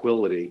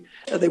Tranquility,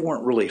 they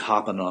weren't really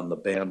hopping on the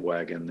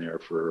bandwagon there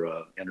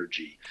for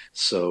Energy.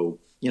 So,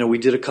 we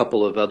did a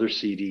couple of other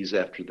CDs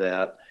after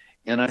that,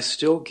 and I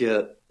still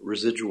get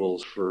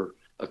residuals for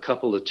a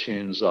couple of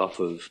tunes off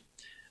of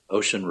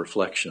Ocean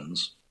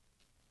Reflections.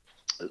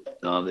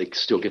 They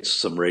still get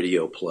some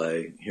radio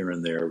play here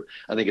and there.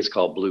 I think it's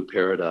called Blue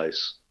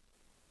Paradise.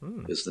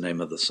 Is the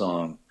name of the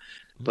song.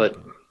 But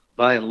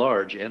by and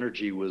large,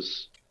 Energy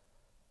was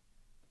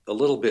a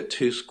little bit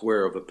too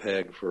square of a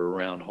peg for a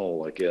round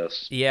hole, I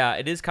guess. Yeah,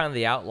 it is kind of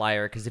the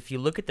outlier, because if you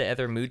look at the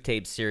other Mood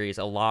Tape series,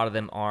 a lot of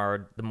them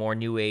are the more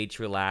new age,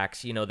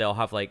 relaxed. They'll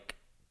have like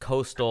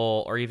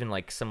coastal or even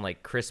like some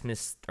like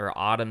Christmas or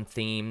autumn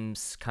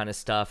themes kind of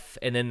stuff.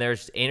 And then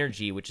there's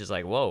Energy, which is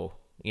like, whoa,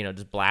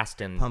 just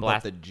Pump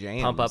up the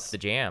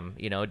jam.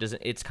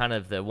 It's kind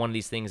of one of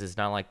these things is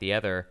not like the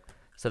other.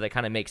 So that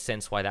kind of makes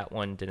sense why that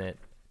one didn't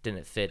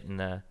fit in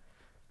the,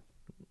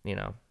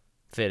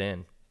 fit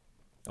in.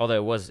 Although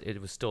it was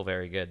still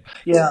very good.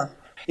 Yeah,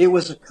 it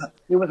was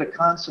a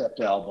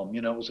concept album.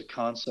 It was a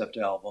concept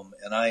album,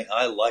 and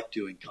I like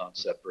doing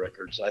concept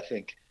records. I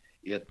think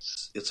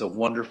it's a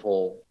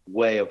wonderful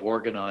way of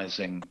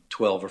organizing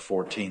 12 or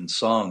 14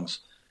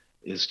 songs,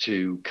 is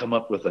to come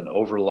up with an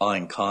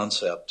overlying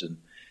concept and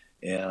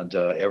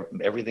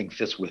everything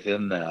fits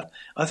within that.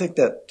 I think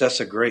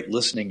that's a great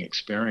listening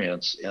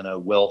experience and a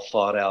well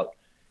thought out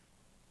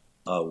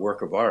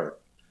work of art.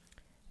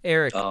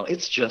 Eric,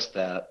 it's just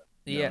that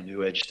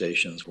new age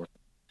stations were,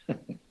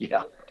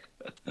 yeah.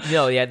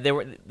 No, yeah, they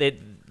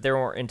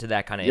weren't into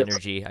that kind of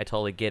energy. I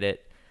totally get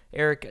it.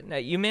 Eric,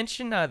 you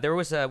mentioned there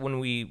was when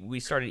we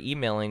started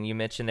emailing, you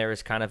mentioned there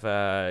was kind of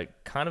a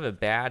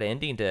bad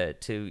ending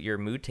to your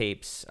Mood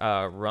Tapes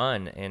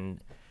run,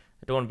 and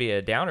I don't want to be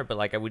a downer, but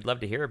like I would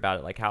love to hear about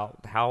it. Like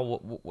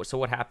so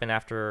what happened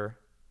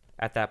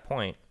at that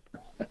point?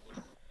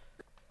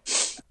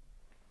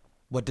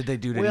 What did they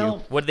do to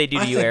you? What did they do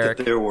to you, think Eric?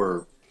 That there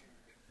were.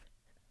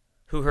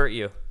 Who hurt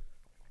you?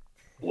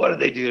 What did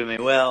they do to me?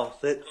 Well,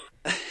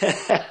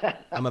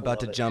 I'm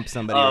about to jump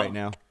somebody right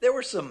now. There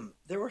were some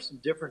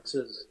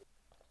differences.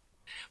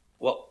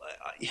 Well,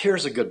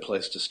 here's a good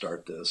place to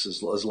start this.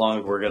 As long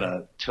as we're going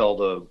to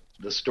tell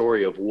the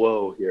story of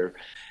woe here.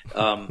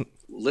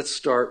 Let's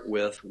start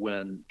with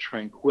when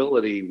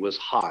Tranquility was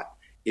hot.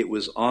 It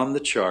was on the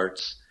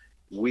charts.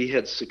 We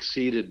had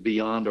succeeded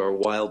beyond our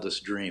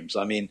wildest dreams.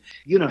 I mean,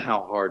 you know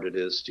how hard it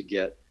is to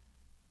get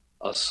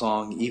a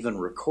song even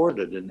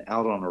recorded and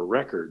out on a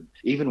record,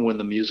 even when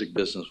the music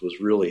business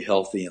was really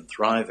healthy and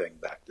thriving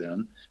back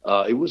then.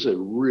 It was a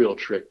real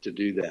trick to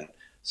do that.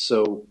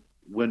 So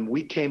when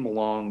we came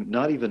along,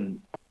 not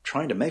even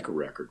trying to make a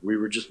record, we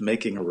were just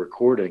making a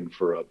recording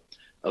for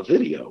a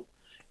video.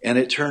 And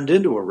it turned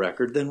into a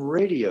record. Then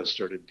radio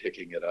started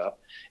picking it up.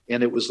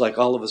 And it was like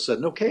all of a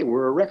sudden, okay,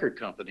 we're a record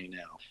company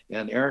now.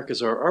 And Eric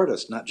is our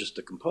artist, not just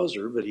a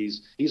composer, but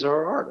he's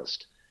our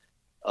artist.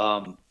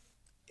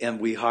 And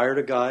we hired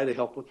a guy to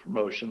help with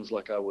promotions,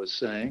 like I was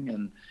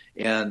saying.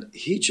 And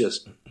he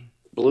just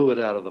blew it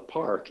out of the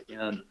park.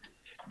 And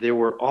there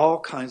were all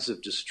kinds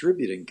of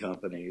distributing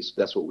companies.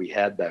 That's what we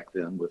had back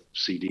then with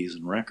CDs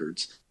and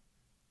records,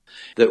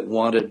 that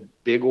wanted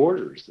big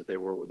orders. That they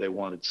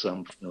wanted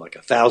some, like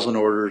 1,000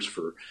 orders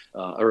for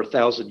or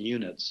 1,000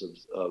 units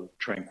of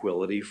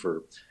Tranquility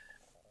for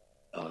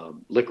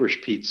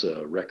Licorice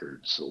Pizza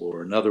Records,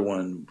 or another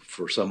one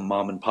for some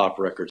mom and pop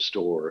record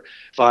store,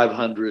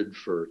 500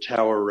 for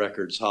Tower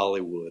Records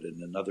Hollywood,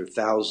 and another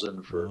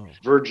 1,000 for Oh.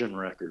 Virgin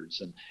Records.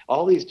 And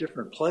all these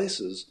different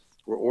places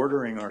were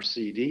ordering our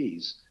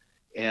CDs.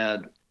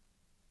 And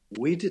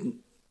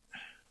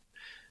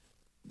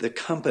the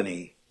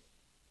company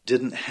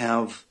didn't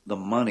have the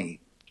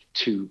money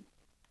to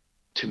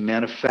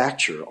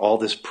manufacture all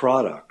this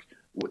product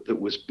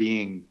that was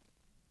being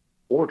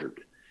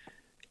ordered.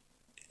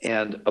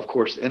 And of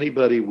course,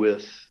 anybody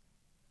with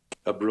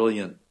a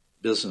brilliant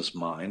business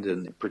mind,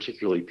 and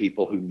particularly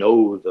people who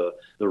know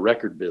the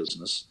record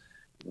business,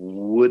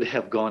 would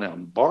have gone out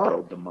and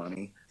borrowed the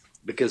money,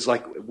 because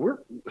like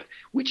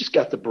we just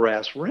got the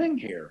brass ring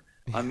here.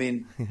 I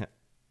mean,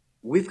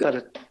 we've got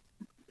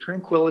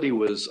Tranquility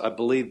was, I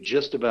believe,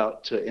 just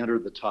about to enter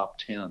the top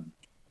 10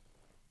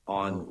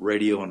 on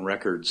Radio and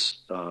Records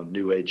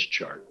New Age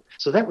chart.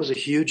 So that was a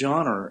huge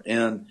honor.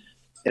 And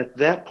at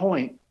that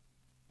point,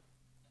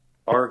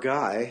 our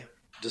guy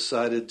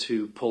decided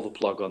to pull the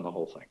plug on the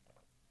whole thing.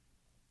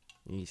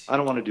 Yeesh. I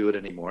don't want to do it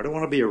anymore. I don't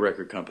want to be a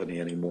record company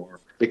anymore,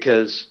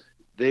 because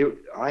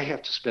I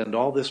have to spend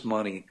all this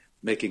money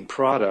making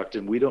product,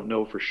 and we don't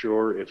know for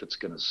sure if it's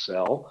going to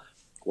sell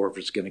or if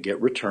it's going to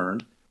get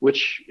returned,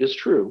 which is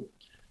true.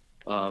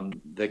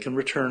 They can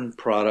return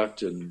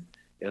product, and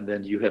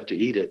then you have to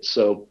eat it.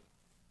 So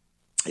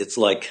it's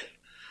like,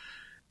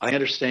 I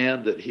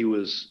understand that he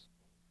was,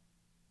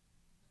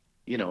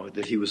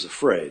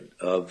 afraid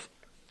of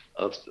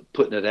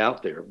putting it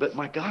out there. But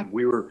my God,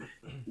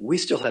 we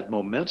still had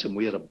momentum.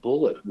 We had a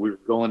bullet. We were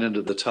going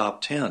into the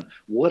top 10.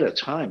 What a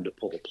time to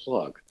pull the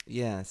plug.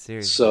 Yeah,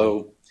 seriously.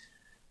 So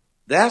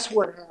that's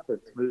what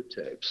happened to Mood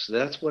Tapes.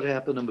 That's what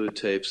happened to Mood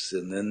Tapes.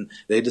 And then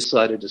they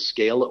decided to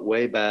scale it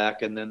way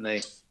back. And then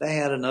they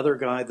had another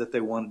guy that they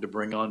wanted to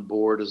bring on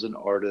board as an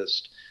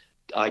artist.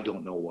 I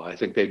don't know why. I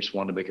think they just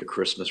wanted to make a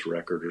Christmas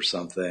record or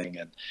something.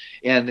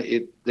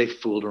 And they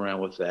fooled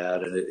around with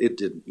that. And it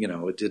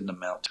didn't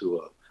amount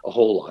to a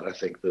whole lot. I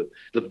think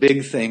the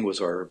big thing was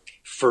our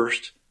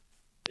first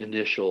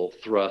initial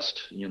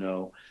thrust,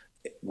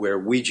 where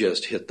we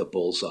just hit the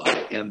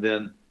bullseye. And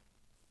then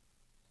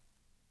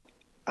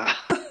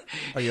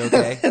Are you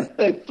okay?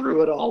 I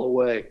threw it all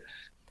away.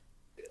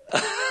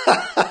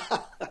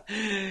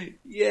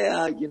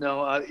 Yeah,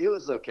 it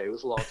was okay. It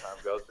was a long time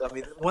ago. I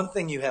mean, one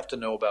thing you have to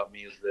know about me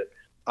is that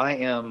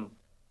I'm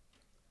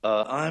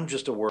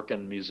just a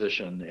working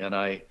musician, and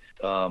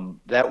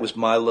that was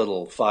my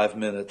little 5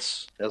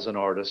 minutes as an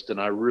artist,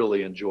 and I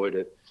really enjoyed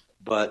it.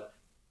 But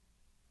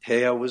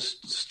hey, I was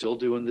still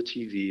doing the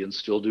TV and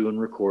still doing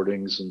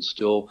recordings and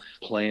still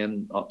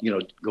playing,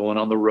 going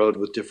on the road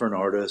with different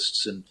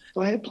artists. And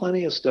so I had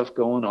plenty of stuff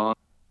going on.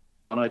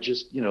 And I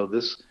just,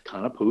 this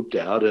kind of pooped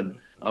out, and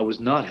I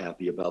was not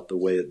happy about the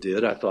way it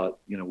did. I thought,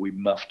 we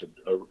muffed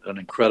an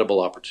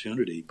incredible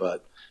opportunity.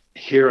 But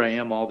here I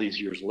am all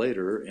these years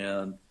later,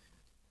 and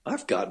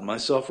I've gotten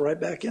myself right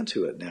back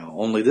into it now.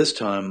 Only this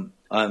time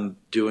I'm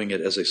doing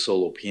it as a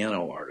solo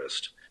piano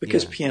artist,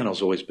 because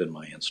piano's always been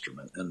my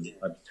instrument. And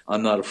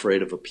I'm not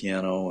afraid of a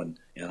piano, and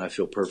I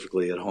feel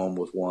perfectly at home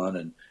with one.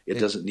 And it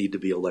doesn't need to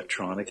be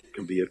electronic. It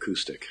can be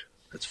acoustic.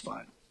 That's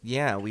fine.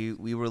 Yeah,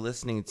 we were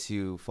listening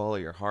to Follow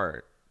Your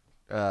Heart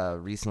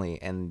recently,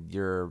 and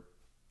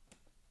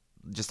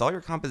all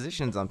your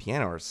compositions on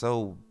piano are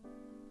so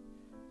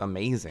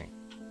amazing.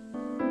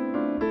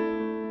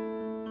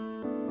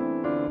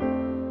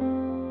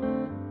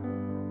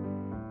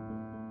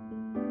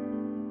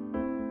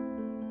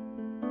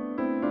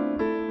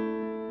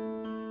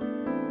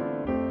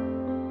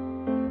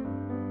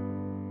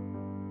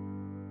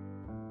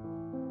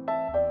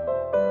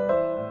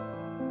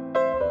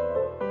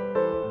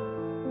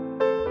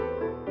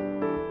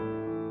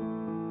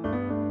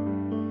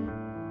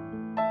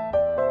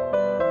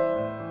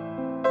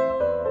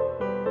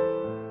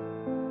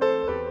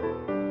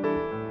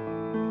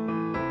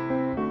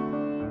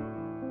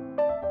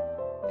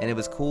 And it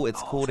was cool.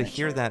 It's cool to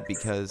hear that,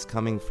 because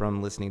coming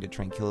from listening to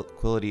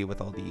Tranquility with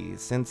all the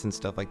synths and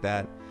stuff like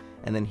that,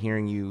 and then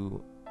hearing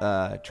you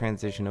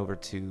transition over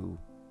to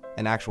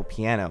an actual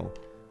piano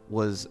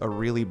was a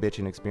really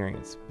bitchin'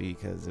 experience,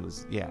 because it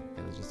was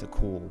just a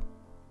cool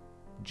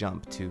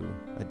jump to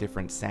a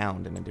different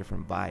sound and a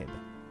different vibe.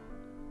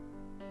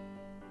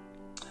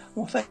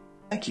 Well,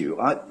 thank you.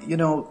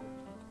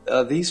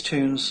 These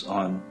tunes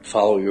on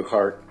Follow Your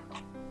Heart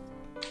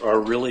are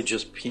really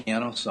just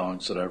piano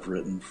songs that I've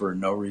written for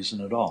no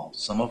reason at all.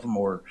 Some of them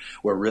were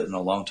written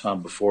a long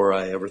time before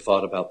I ever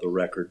thought about the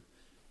record,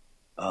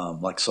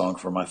 like Song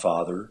for My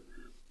Father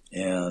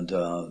and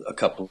a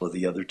couple of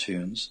the other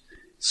tunes.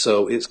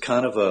 So it's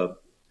kind of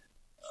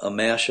a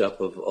mashup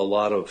of a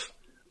lot of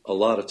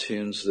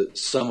tunes, that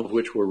some of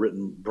which were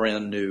written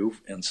brand new,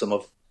 and some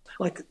of,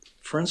 like,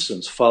 for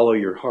instance, Follow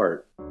Your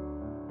Heart.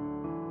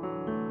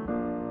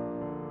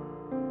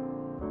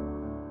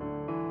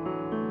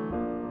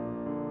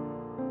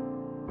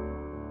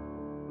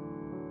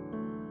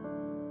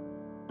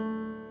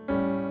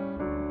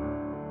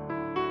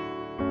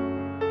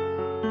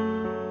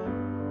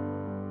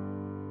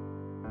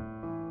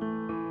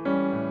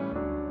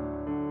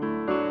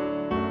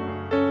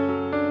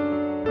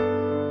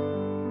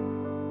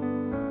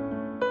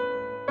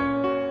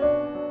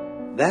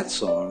 that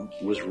song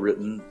was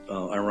written,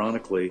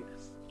 ironically,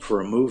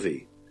 for a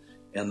movie,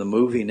 and the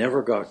movie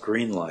never got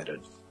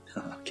green-lighted.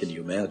 Can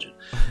you imagine?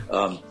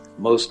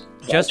 Most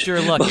Just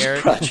your luck,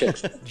 Eric.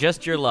 Projects.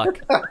 Just your luck.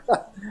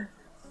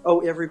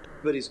 Oh,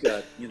 everybody's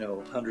got,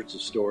 hundreds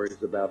of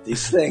stories about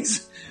these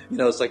things.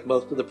 It's like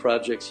most of the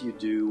projects you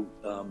do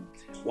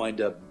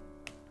wind up,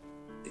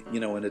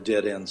 in a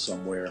dead end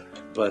somewhere.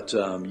 But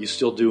you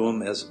still do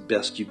them as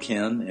best you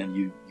can, and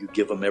you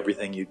give them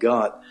everything you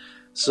got.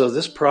 So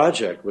this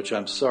project, which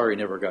I'm sorry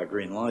never got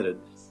green-lighted,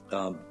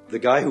 the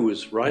guy who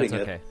was writing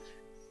it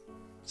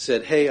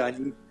said, "Hey,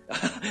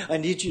 I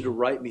need you to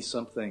write me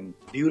something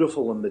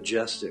beautiful and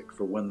majestic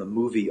for when the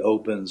movie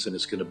opens, and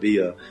it's going to be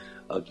a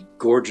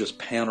gorgeous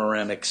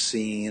panoramic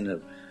scene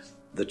of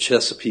the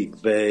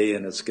Chesapeake Bay,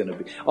 and it's going to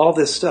be all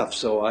this stuff."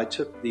 So I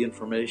took the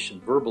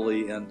information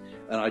verbally, and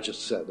I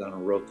just sat down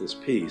and wrote this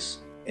piece.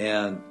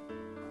 And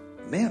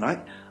man,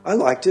 I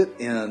liked it,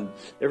 and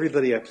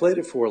everybody I played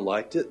it for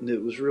liked it, and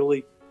it was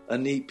really a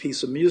neat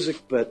piece of music.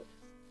 But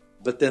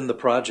then the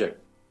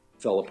project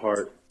fell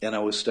apart, and I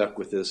was stuck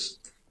with this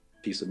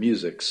piece of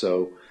music.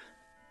 So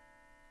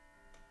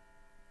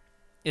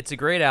it's a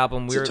great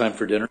album. Is it time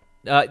for dinner?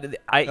 Can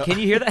you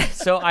hear that?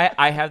 So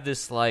I have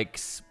this like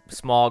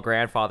small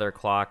grandfather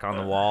clock on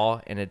the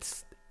wall, and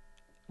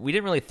we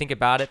didn't really think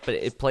about it, but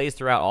it plays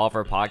throughout all of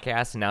our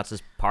podcasts, and now it's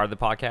just part of the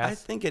podcast. I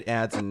think it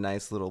adds a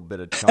nice little bit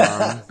of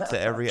charm to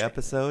every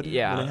episode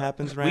when it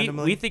happens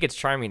randomly. We think it's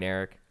charming,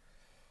 Eric.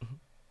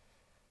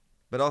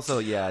 But also,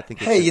 yeah, I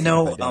think it's hey,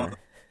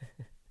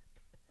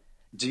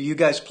 do you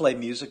guys play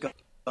music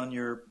on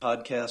your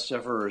podcast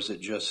ever, or is it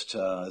just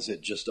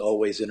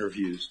always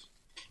interviews?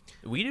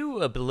 We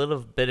do a little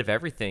bit of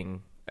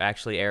everything,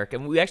 actually, Eric.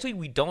 And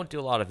we don't do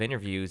a lot of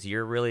interviews.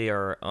 You're really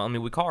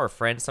we call our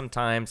friends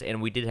sometimes,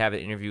 and we did have an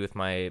interview with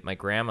my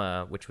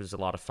grandma, which was a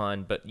lot of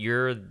fun. But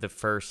you're the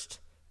first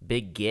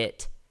big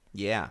get.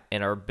 Yeah.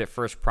 And our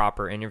first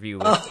proper interview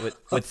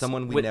with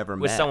someone we never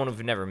met. With someone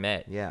we've never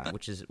met. Yeah.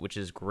 Which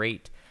is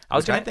great.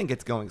 I think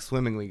it's going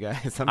swimmingly,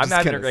 guys. I'm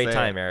having a great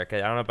time, Eric.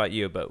 I don't know about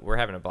you, but we're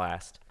having a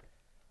blast.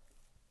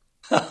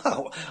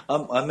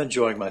 I'm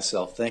enjoying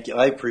myself. Thank you.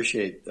 I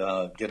appreciate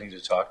getting to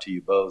talk to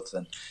you both,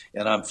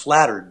 and I'm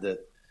flattered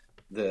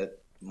that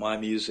my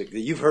music, that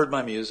you've heard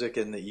my music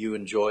and that you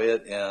enjoy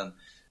it. And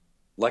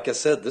like I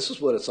said, this is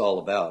what it's all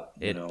about.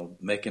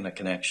 Making a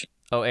connection.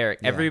 Oh, Eric,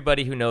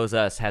 everybody who knows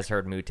us has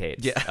heard Mood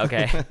Tapes. Yeah.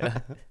 Okay.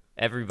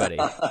 Everybody.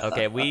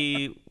 Okay,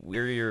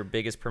 we're your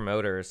biggest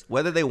promoters.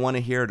 Whether they want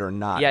to hear it or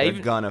not, they're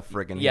gonna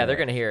friggin' hear it. They're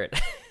gonna hear it.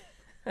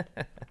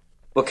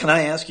 Well, can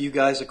I ask you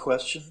guys a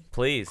question?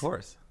 Please. Of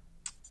course.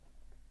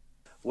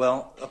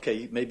 Well,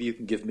 okay, maybe you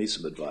can give me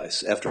some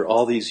advice. After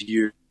all these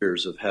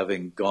years of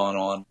having gone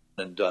on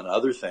and done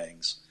other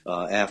things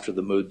after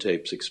the Mood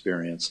Tapes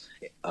experience,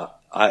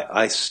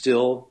 I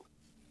still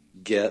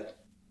get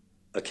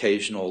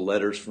occasional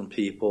letters from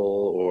people,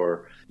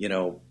 or,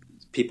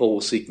 people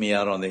will seek me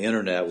out on the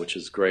internet, which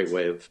is a great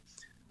way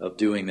of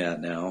doing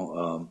that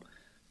now.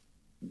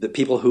 The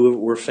people who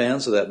were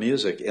fans of that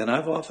music, and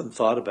I've often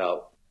thought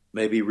about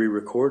maybe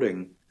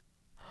re-recording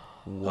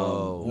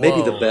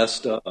maybe the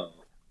best of,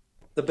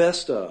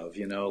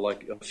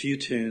 like a few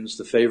tunes,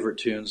 the favorite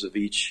tunes of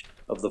each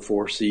of the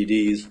 4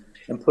 CDs,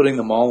 and putting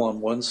them all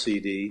on one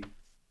CD.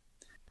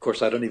 Of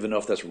course, I don't even know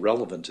if that's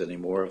relevant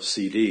anymore, of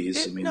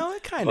CDs.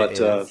 It kind of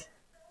is.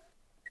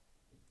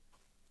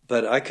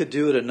 But I could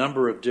do it a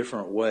number of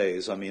different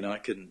ways.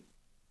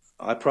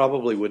 I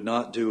probably would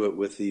not do it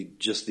with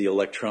just the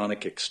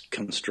electronic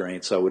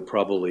constraints. I would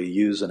probably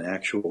use an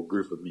actual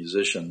group of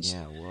musicians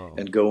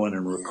and go in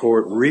and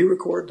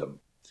re-record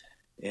them,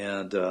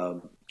 and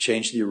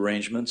change the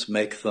arrangements,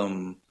 make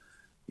them,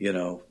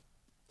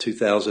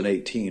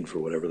 2018 for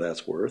whatever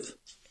that's worth.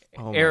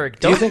 Oh, Eric,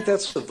 do you think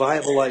that's a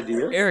viable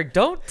idea? Eric,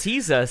 don't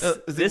tease us.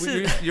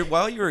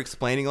 While you were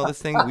explaining all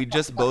this thing, we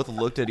just both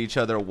looked at each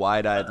other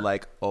wide-eyed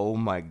like, oh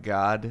my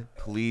God,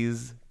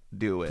 please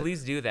do it.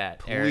 Please do that,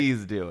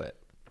 Please do it.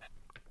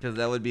 Because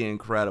that would be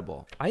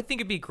incredible. I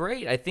think it'd be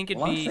great. I think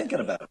it'd be I'm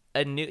thinking about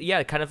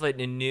it. kind of like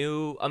a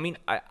new,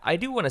 I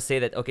do want to say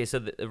that, okay, so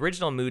the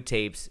original Mood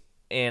Tapes,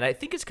 and I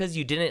think it's because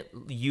you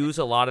didn't use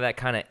a lot of that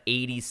kind of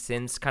 80s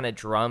synths kind of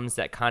drums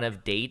that kind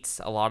of dates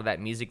a lot of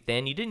that music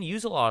then. You didn't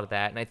use a lot of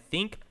that, and I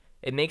think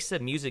it makes the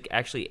music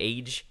actually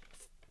age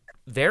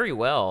very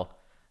well,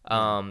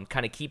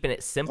 kind of keeping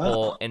it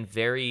simple and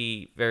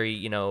very,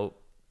 very,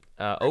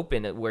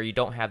 open, where you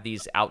don't have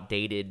these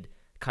outdated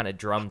kind of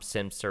drum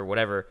synths or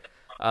whatever.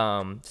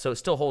 So it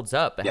still holds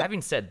up. But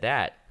having said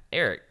that,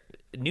 Eric,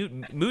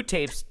 new Mood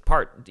Tapes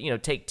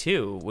take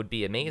 2 would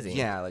be amazing.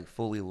 Yeah, like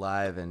fully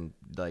live and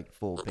like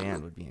full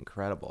band would be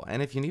incredible.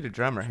 And if you need a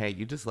drummer, hey,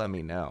 you just let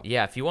me know.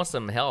 Yeah, if you want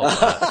some help,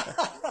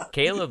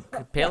 Caleb's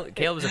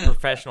a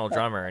professional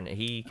drummer, and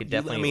he could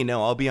definitely let me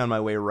know. I'll be on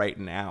my way right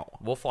now.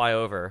 We'll fly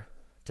over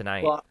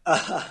tonight. Well,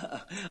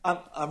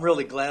 I'm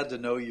really glad to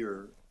know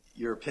you're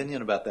your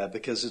opinion about that,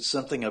 because it's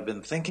something I've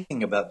been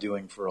thinking about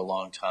doing for a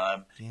long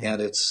time, Yeah.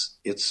 and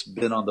it's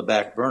been on the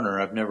back burner.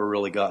 I've never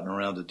really gotten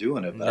around to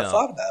doing it, but I No.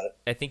 thought about it.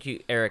 I think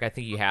Eric, I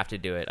think you have to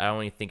do it. I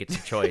don't even think it's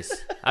a choice.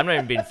 I'm not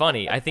even being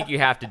funny. I think you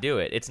have to do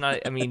it. It's not,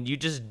 I mean, you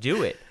just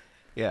do it.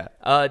 Yeah.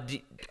 Do,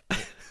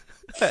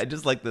 I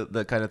just like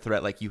the kind of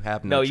threat, like you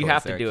have no No, choice, you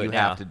have to Eric. do it You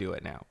now. have to do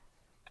it now.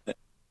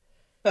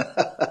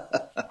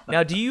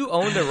 now, do you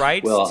own the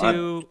rights Well,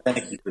 to?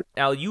 thank you.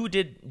 Now,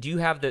 do you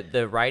have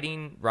the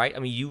writing right? I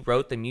mean, you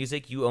wrote the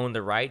music, you own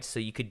the rights, so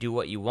you could do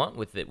what you want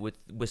with it, with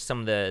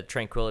some of the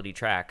Tranquility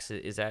tracks.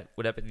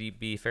 Would that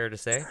be fair to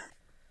say?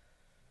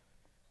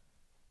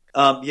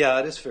 Yeah,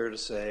 it is fair to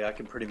say I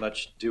can pretty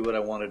much do what I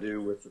want to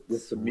do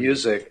with the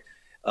music.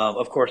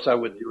 Of course, I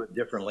would do it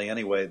differently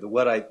anyway.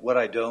 What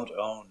I don't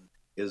own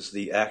is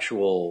the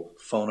actual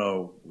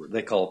phono.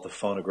 They call it the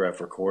phonograph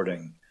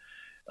recording,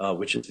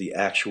 which is the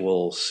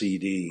actual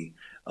CD.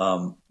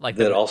 Like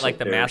that the also like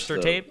the bears master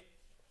tape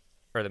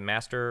or the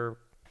master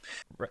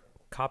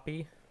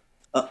copy?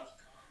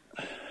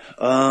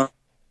 No,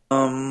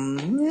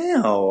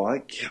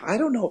 I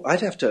don't know.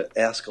 I'd have to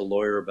ask a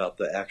lawyer about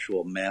the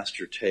actual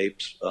master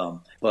tapes.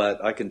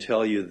 But I can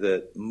tell you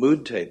that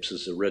Mood Tapes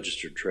is a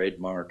registered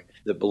trademark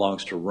that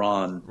belongs to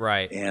Ron.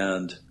 Right.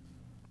 And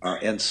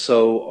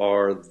so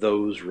are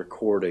those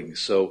recordings.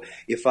 So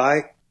if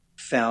I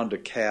found a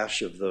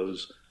cache of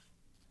those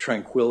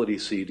Tranquility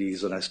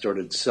CDs and I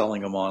started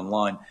selling them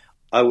online,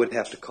 I would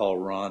have to call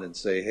Ron and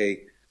say,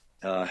 hey,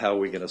 how are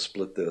we going to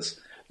split this?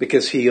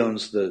 Because he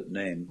owns the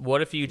name.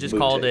 What if you just Mood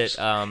called Tapes.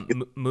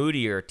 it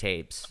Moodier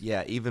Tapes?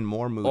 Yeah, even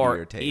more moodier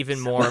Or tapes. even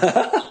more,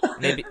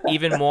 maybe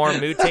even more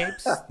mood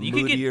tapes. You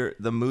could moodier,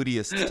 the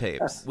moodiest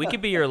tapes. we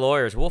could be your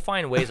lawyers. We'll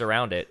find ways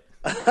around it.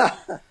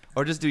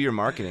 Or just do your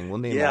marketing. We'll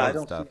name Yeah, all I the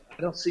don't stuff. see,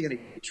 I don't see any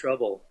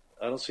trouble.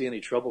 I don't see any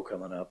trouble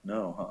coming up.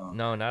 No,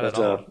 No, not But, at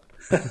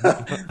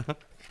all.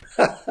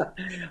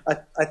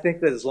 I think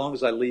that as long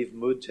as I leave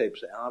Mood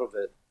Tapes out of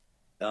it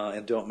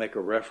and don't make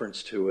a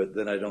reference to it,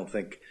 then I don't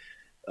think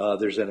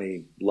there's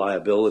any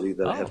liability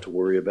that I have to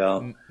worry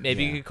about.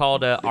 Maybe you could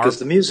call it Because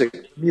the music.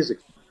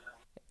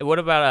 What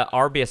about a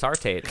RBSR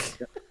tape?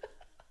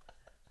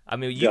 I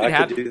mean, you Yeah, can I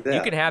have could do that.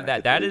 you can have I that.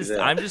 could That do is, that.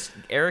 I'm just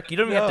Eric. You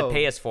don't even have to No.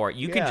 pay us for it.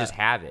 You can Yeah. just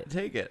have it.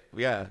 Take it.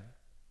 Yeah.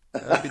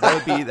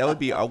 That would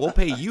be. We'll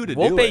pay you to do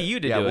it. We'll pay you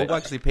to yeah, do it. We'll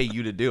actually pay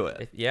you to do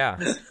it. Yeah,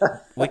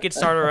 we could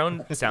start our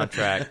own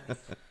soundtrack.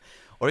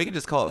 Or you can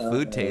just call it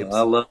food tapes.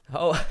 I love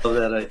Oh,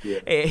 that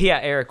idea. yeah,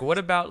 Eric. What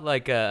about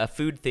like a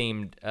food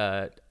themed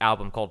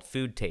album called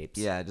Food Tapes?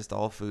 Yeah, just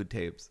all food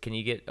tapes. Can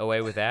you get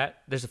away with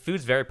that? There's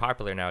food's very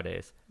popular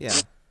nowadays. Yeah.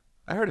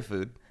 I heard of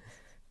food.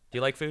 Do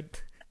you like food?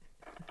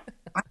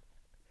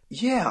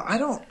 Yeah, I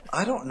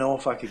don't know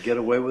if I could get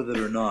away with it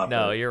or not.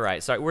 No, but, you're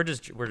right. Sorry, we're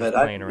just but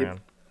playing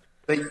around.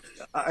 But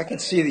I can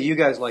see that you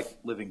guys like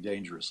living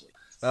dangerously.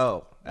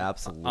 Oh,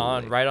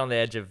 absolutely. Right on the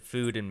edge of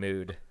food and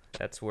mood.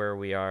 That's where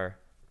we are.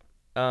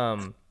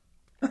 We're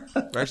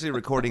actually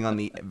recording on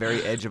the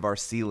very edge of our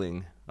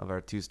ceiling of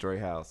our 2-story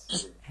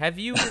house. Have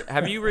you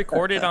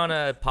recorded on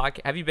a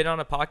podcast? Have you been on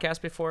a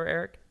podcast before,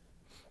 Eric?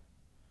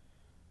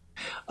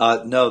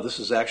 No, this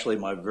is actually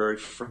my very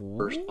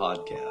first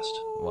podcast.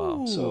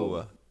 Wow.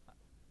 So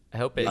I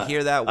hope it. You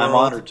hear that, I'm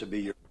world? honored to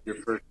be your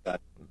first guy.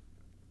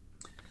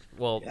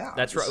 Well, Yeah,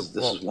 that's right.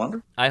 This is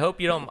wonderful. I hope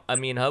you don't. I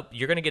mean, hope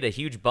you're gonna get a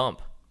huge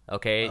bump.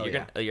 Okay, Oh,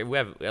 we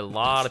have a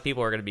lot of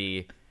people are gonna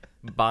be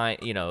buying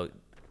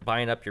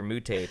up your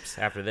mood tapes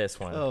after this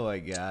one. Oh my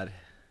god.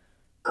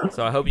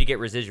 So I hope you get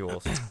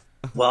residuals.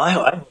 Well, I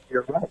hope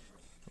you're right.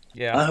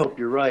 Yeah. I hope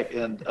you're right.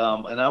 And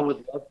I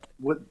would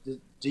love.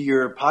 Do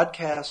your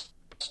podcasts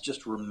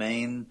just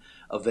remain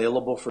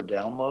available for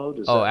download?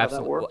 Is that how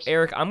Absolutely. that Well, works?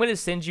 Eric, I'm going to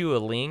send you a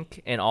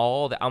link and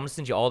I'm going to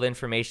send you all the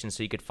information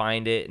so you could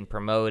find it and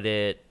promote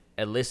it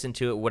and listen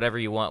to it, whatever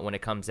you want when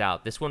it comes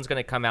out. This one's going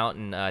to come out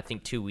in I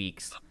think 2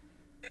 weeks.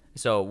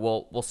 So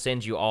we'll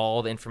send you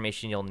all the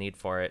information you'll need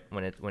for it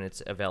when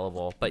it's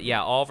available. But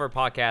yeah, all of our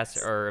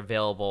podcasts are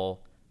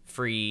available,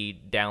 free,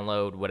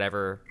 download,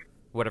 whatever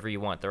you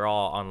want. They're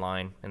all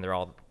online and they're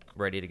all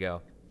ready to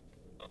go.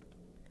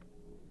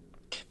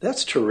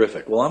 That's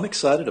terrific. Well, I'm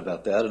excited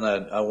about that, and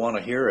I want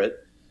to hear it.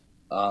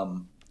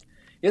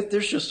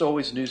 There's just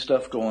always new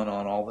stuff going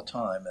on all the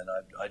time, and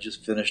I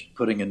just finished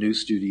putting a new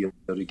studio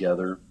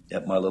together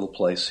at my little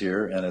place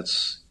here, and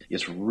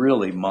it's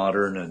really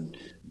modern and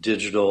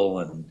digital,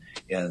 and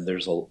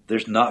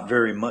there's not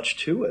very much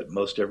to it.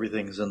 Most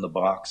everything's in the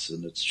box,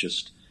 and it's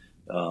just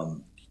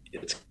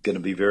it's going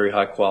to be very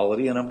high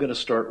quality, and I'm going to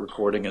start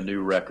recording a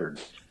new record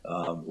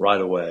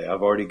right away.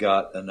 I've already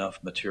got enough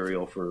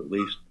material for at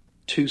least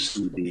 2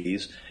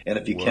 CDs, and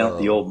if you count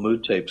the old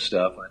Mood Tape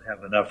stuff, I'd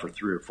have enough for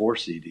 3 or 4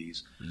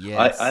 CDs.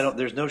 Yes. I don't.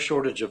 There's no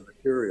shortage of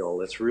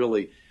material. It's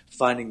really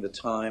finding the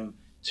time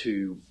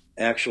to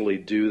actually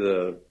do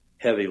the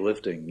heavy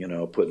lifting.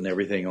 Putting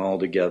everything all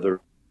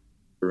together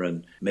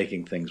and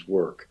making things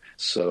work.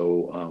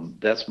 So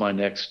that's my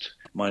next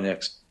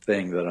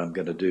thing that I'm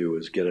going to do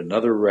is get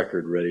another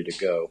record ready to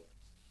go.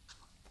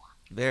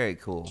 Very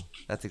cool.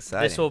 That's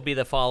exciting. This will be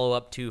the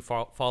follow-up to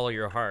Follow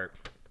Your Heart,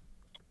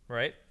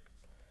 right?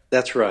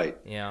 That's right.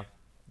 Yeah.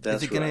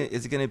 That's right.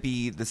 Is it gonna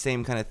be the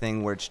same kind of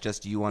thing where it's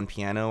just you on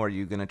piano, or are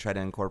you gonna try to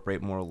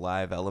incorporate more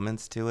live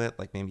elements to it?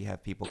 Like maybe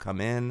have people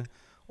come in,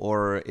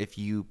 or if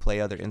you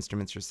play other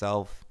instruments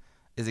yourself,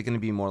 is it gonna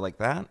be more like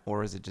that,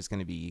 or is it just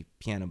gonna be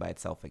piano by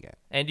itself again?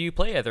 And do you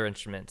play other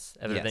instruments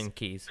other Yes. than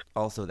keys?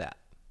 Also that.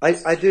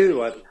 I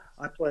do.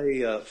 I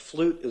play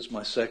flute is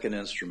my second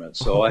instrument,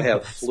 so I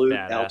have flute,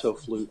 badass. alto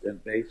flute,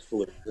 and bass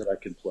flute that I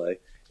can play,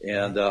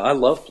 and I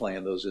love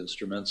playing those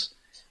instruments.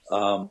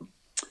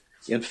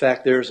 In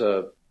fact, there's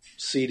a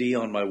CD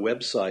on my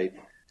website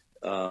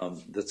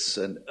that's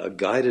a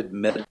guided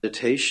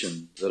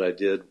meditation that I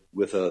did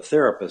with a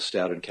therapist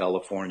out in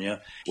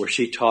California, where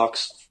she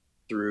talks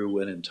through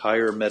an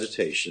entire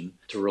meditation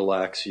to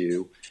relax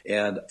you,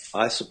 and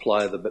I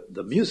supply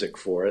the music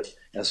for it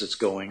as it's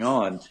going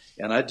on.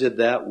 And I did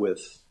that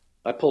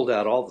I pulled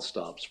out all the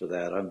stops for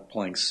that. I'm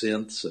playing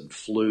synths and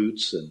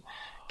flutes and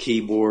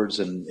keyboards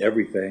and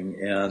everything,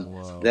 and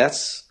Whoa.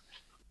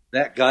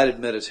 that guided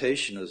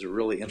meditation is a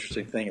really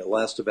interesting thing. It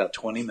lasts about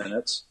 20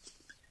 minutes,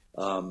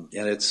 and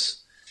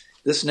it's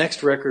this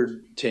next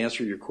record. To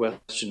answer your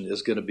question,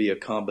 is going to be a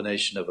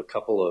combination of a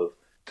couple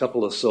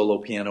of solo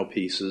piano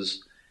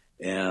pieces,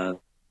 and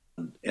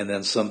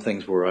then some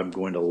things where I'm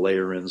going to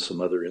layer in some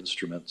other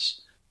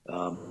instruments,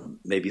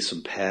 maybe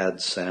some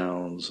pad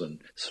sounds and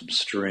some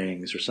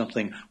strings or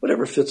something,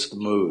 whatever fits the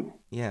mood.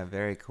 Yeah,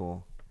 very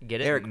cool.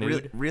 Get it? Eric,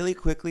 Mood? really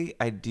quickly,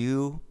 I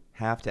do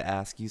have to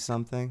ask you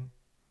something.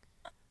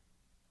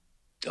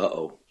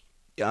 Uh-oh.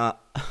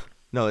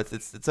 No,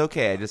 it's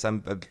okay.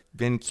 I've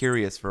been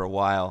curious for a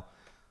while.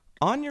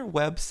 On your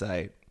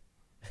website,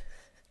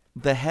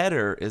 the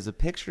header is a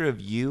picture of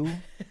you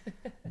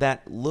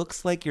that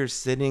looks like you're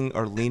sitting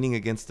or leaning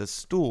against a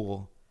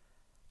stool,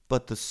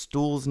 but the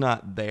stool's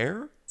not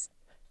there.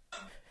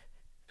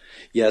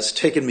 Yeah, it's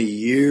taken me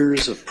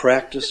years of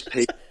practice,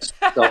 patience,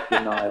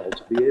 self-denial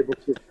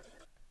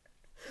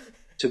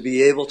to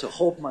be able to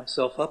hold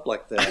myself up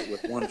like that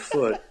with one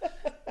foot.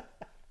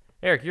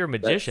 Eric, you're a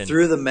magician.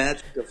 Through the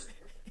magic of,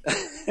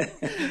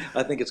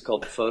 I think it's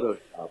called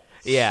Photoshop.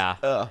 Yeah.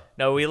 Ugh.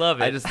 No, we love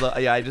it.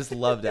 I just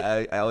loved it.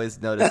 I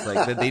always noticed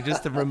like that they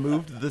just have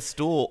removed the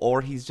stool,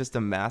 or he's just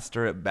a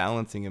master at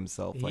balancing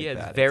himself like he that.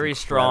 has It's very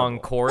strong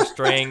incredible. core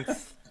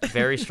strength,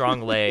 very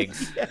strong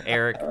legs.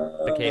 Eric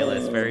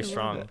Michaelis, very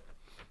strong.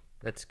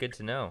 That's good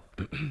to know.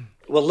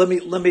 Well, let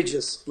me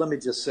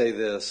just say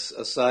this.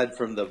 Aside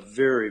from the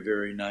very,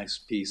 very nice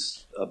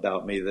piece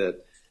about me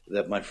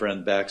that my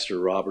friend Baxter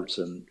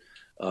Robertson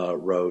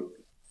wrote,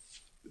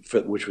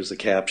 which was the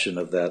caption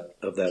of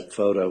that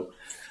photo.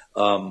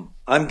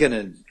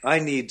 I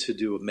need to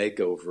do a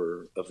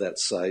makeover of that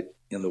site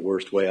in the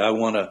worst way. I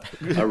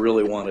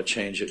really want to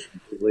change it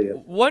completely.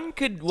 One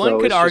could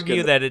it's just argue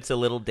gonna- that it's a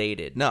little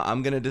dated. No,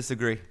 I'm gonna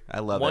disagree. I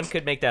love One it.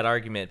 could make that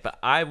argument, but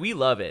we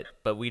love it.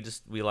 But we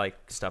like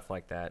stuff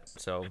like that.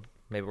 So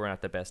maybe we're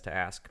not the best to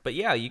ask. But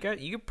yeah, you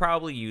could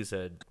probably use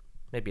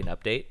maybe an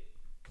update.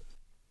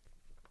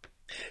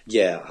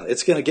 Yeah,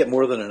 it's going to get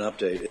more than an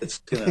update.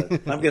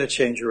 I'm going to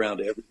change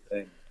around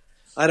everything.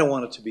 I don't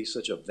want it to be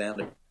such a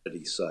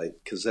vanity site,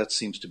 because that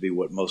seems to be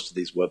what most of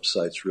these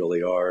websites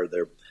really are.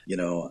 They're,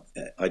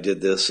 I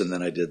did this and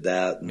then I did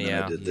that and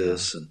then I did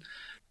this, and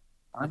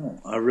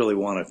I really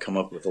want to come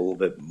up with a little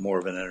bit more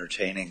of an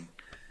entertaining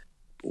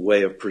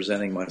way of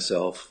presenting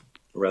myself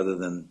rather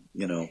than,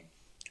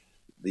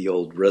 the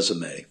old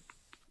resume.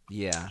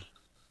 Yeah.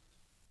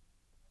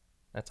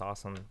 That's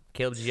awesome.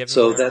 Caleb, did you have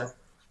So any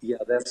more?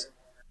 that's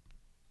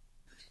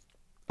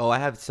Oh, I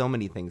have so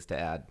many things to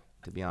add,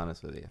 to be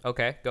honest with you.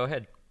 Okay, go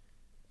ahead.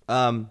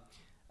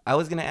 I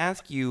was gonna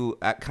ask you,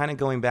 kind of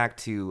going back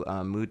to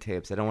mood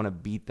tapes. I don't want to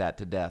beat that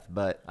to death,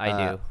 but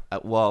I do.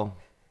 Well,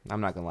 I'm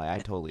not gonna lie, I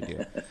totally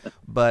do.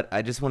 But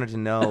I just wanted to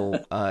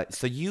know.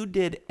 So you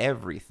did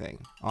everything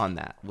on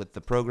that, with the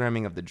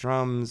programming of the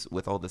drums,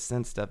 with all the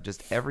synth stuff.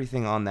 Just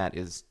everything on that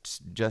is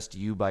just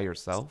you by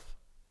yourself.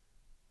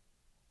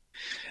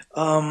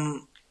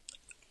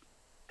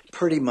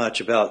 pretty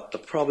much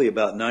probably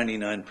about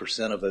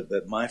 99% of it.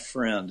 But my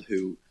friend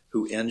who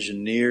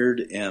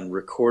engineered and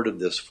recorded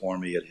this for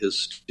me at his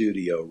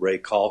studio, Ray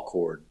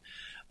Colcord,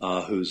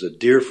 who's a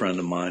dear friend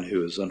of mine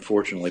who has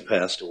unfortunately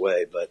passed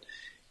away, but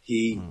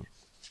he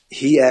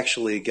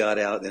actually got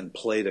out and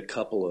played a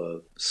couple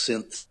of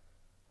synth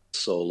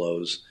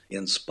solos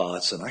in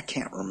spots, and I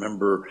can't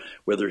remember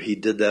whether he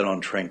did that on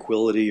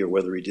Tranquility or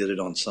whether he did it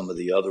on some of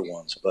the other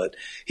ones, but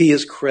he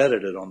is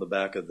credited on the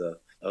back of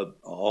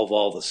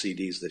all the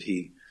CDs that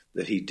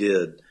he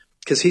did,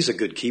 because he's a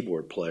good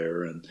keyboard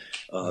player, and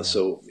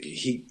so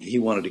he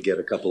wanted to get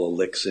a couple of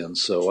licks in,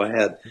 so I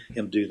had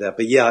him do that.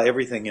 But yeah,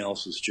 everything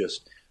else is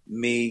just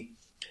me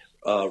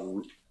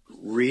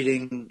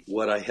reading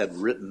what I had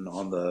written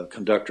on the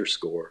conductor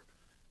score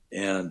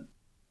and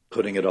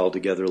putting it all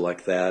together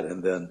like that,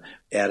 and then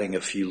adding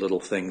a few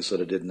little things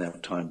that I didn't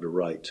have time to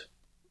write.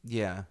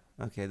 Yeah.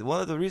 Okay.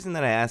 Well, the reason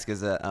that I ask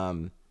is that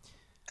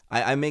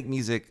I make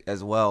music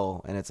as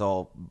well, and it's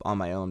all on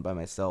my own by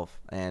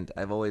myself. And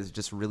I've always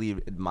just really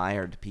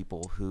admired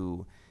people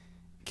who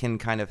can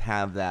kind of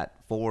have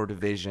that forward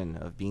vision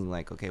of being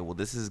like, okay, well,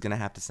 this is going to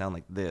have to sound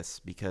like this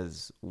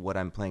because what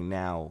I'm playing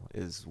now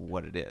is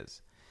what it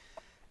is.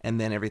 And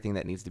then everything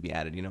that needs to be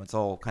added, it's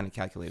all kind of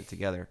calculated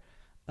together.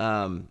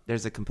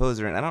 There's a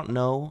composer, and I don't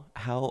know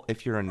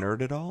if you're a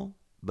nerd at all,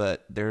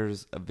 but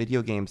there's a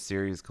video game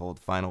series called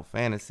Final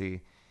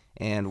Fantasy,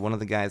 and one of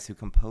the guys who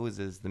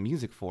composes the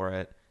music for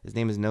it, his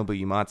name is Nobuo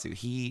Uematsu.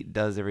 He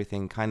does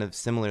everything kind of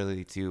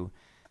similarly to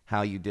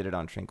how you did it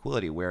on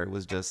Tranquility, where it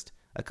was just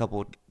a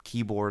couple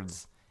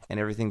keyboards and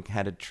everything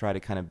had to try to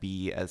kind of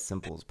be as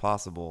simple as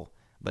possible,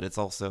 but it's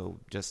also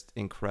just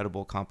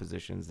incredible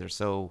compositions. They're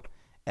so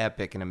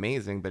epic and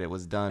amazing, but it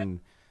was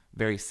done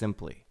very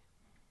simply.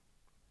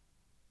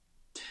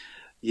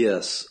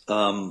 Yes.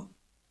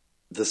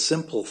 The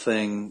simple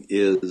thing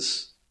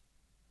is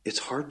it's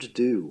hard to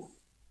do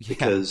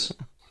because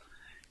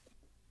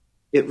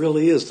it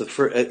really is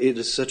it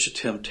is such a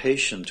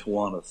temptation to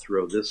want to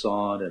throw this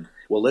on and,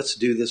 well, let's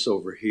do this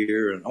over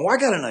here. And, oh, I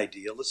got an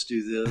idea. Let's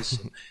do this.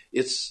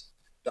 It's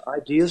the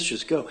ideas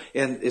just go,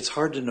 and it's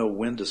hard to know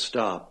when to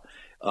stop.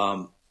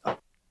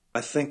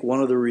 I think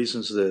one of the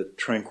reasons that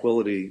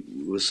Tranquility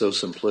was so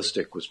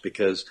simplistic was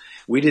because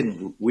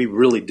we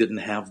really didn't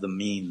have the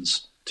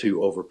means to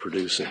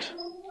overproduce it.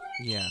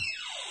 Yeah.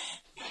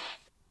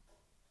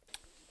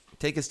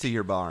 Take us to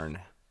your barn.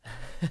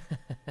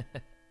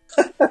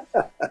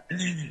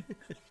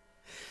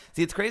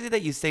 See, it's crazy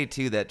that you say,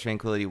 too, that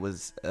Tranquility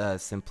was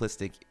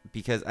simplistic,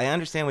 because I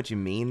understand what you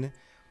mean,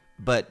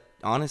 but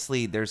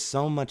honestly, there's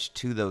so much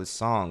to those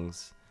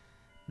songs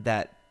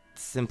that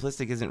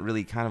simplistic isn't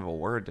really kind of a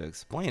word to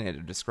explain it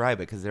or describe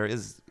it, because there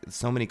is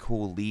so many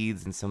cool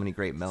leads and so many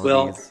great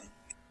melodies.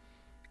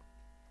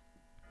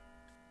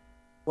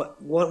 Well,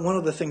 one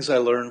of the things I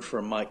learned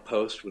from Mike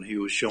Post when he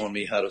was showing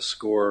me how to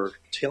score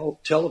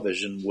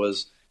television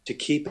was to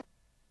keep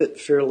it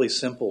fairly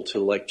simple to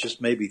like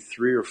just maybe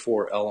 3 or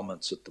 4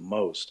 elements at the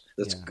most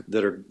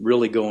that are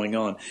really going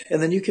on.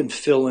 And then you can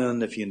fill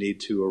in if you need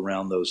to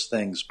around those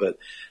things, but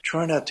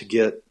try not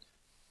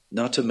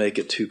to make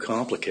it too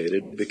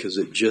complicated, because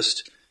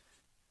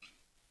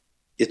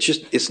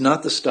it's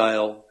not the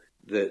style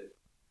that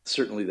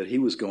certainly that he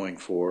was going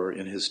for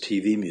in his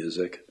TV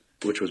music,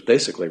 which was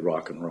basically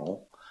rock and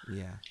roll.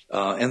 Yeah.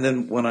 And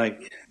then when I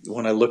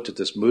looked at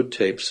this Mood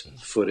Tapes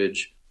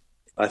footage,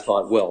 I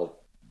thought, well,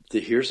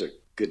 here's a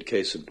good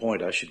case in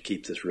point. I should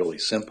keep this really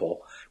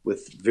simple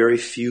with very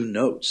few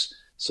notes.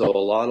 So a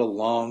lot of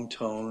long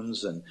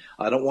tones, and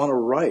I don't want to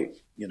write,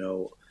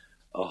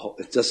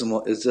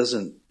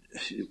 it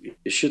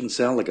shouldn't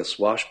sound like a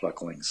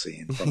swashbuckling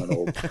scene from an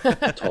old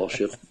Tall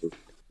Ship movie.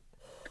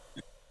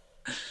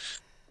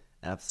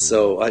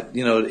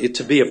 Absolutely. So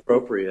to be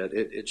appropriate,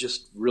 it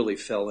just really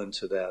fell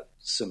into that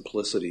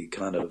simplicity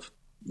kind of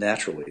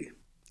naturally.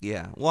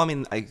 Yeah. Well, I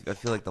mean, I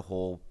feel like the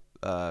whole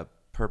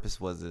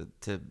purpose was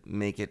to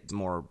make it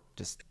more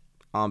just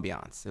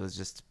ambiance. It was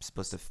just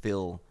supposed to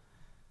fill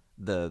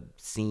the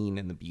scene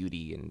and the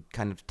beauty and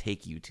kind of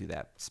take you to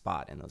that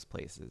spot in those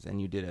places.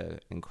 And you did an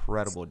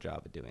incredible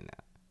job of doing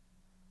that.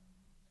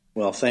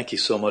 Well, thank you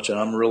so much. And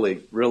I'm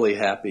really, really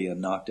happy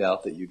and knocked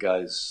out that you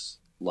guys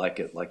like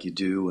it like you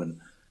do.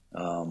 And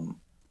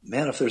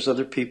man, if there's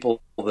other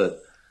people that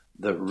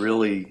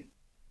really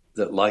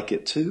that like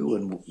it too,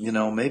 and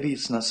maybe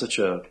it's not such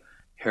a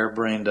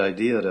harebrained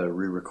idea to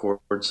re-record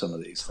some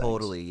of these things.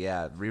 Totally,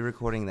 yeah.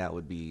 Re-recording that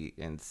would be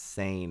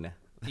insane.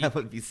 That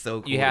would be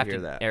so cool you have to hear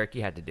that. Eric,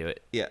 you had to do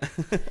it. Yeah.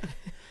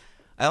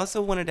 I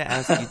also wanted to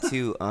ask you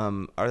too,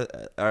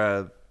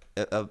 are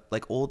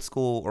like old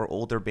school or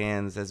older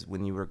bands as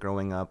when you were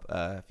growing up,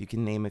 if you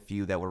can name a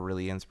few that were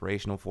really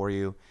inspirational for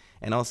you,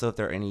 and also if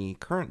there are any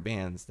current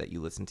bands that you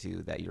listen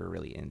to that you're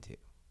really into.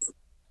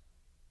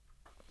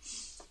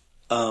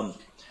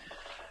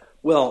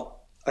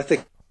 Well, I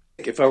think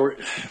if I were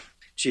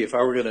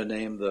going to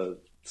name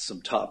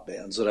some top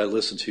bands that I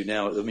listen to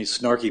now, I mean,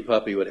 Snarky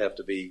Puppy would have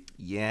to be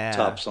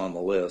tops on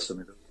the list. I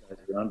mean,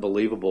 they're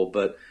unbelievable.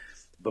 But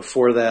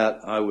before that,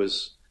 I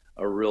was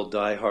a real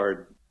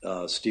diehard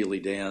Steely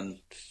Dan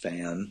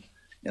fan,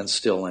 and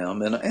still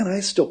am. And I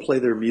still play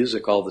their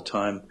music all the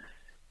time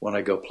when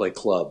I go play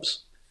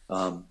clubs.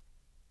 I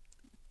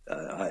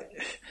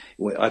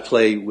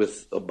play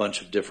with a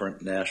bunch of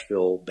different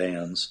Nashville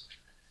bands,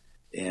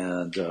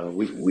 and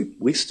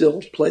we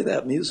still play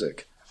that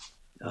music.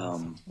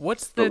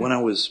 What's the? But when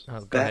I was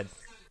go ahead.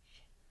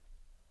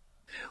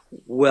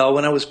 Well,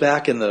 when I was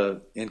back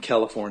in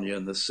California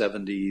in the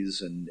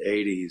 70s and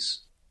 80s,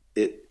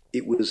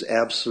 it was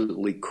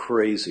absolutely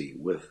crazy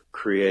with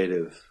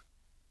creative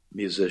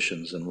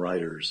musicians and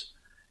writers.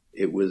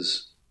 It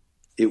was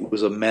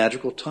a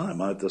magical time.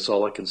 That's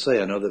all I can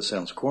say. I know that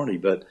sounds corny,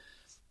 but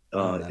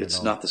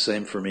it's not the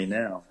same for me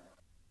now.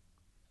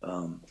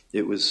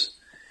 It was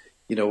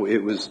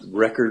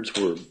records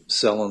were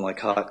selling like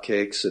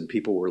hotcakes, and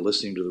people were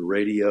listening to the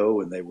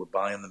radio, and they were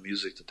buying the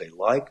music that they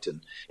liked,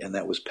 and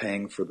that was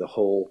paying for the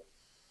whole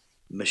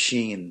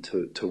machine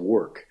to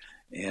work.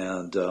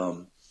 and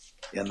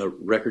the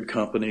record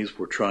companies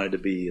were trying to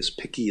be as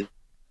picky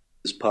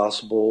as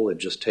possible and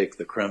just take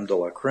the creme de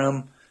la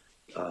creme,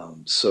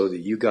 so that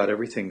you got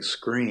everything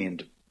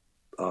screened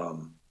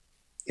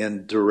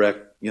in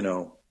direct,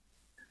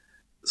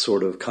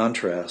 sort of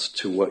contrast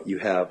to what you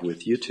have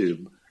with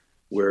YouTube,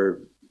 where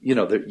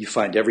you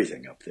find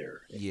everything up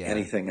there,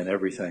 anything and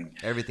everything.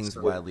 Everything's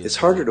So widely it's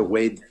harder to available.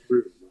 wade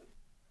through.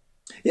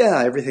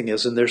 Yeah, everything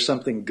is, and there's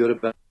something good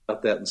about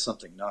that and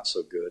something not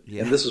so good.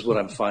 Yeah. And this is what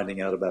I'm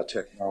finding out about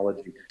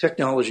technology.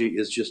 Technology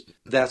is just,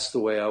 that's the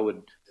way I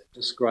would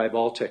describe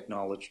all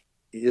technology.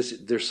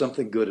 There's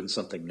something good and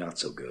something not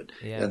so good.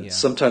 Yeah. And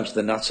sometimes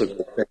the not so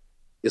good thing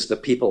is the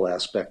people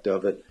aspect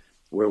of it,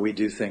 where we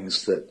do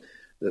things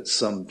that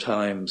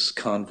sometimes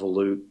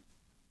convolute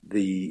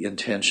the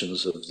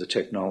intentions of the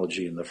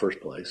technology in the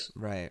first place.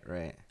 Right.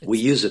 We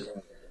use it,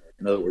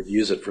 in other words,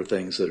 use it for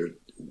things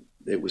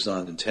it was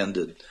not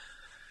intended.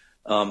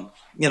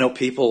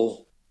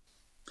 People,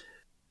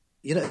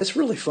 it's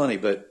really funny,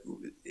 but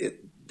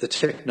the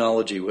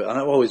technology,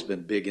 I've always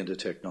been big into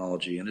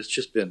technology, and it's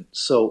just been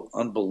so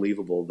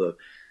unbelievable,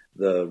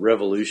 the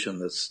revolution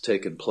that's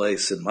taken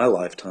place in my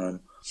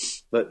lifetime.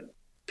 But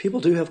people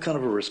do have kind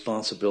of a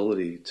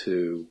responsibility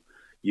to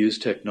use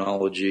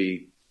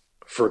technology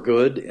for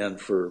good and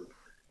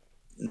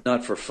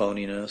not for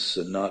phoniness,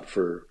 and not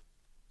for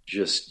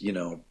just,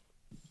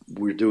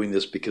 we're doing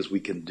this because we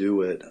can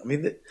do it. I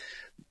mean,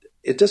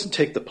 it doesn't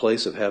take the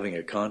place of having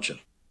a conscience.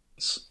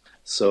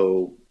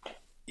 So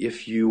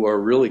if you are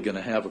really going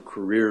to have a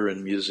career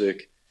in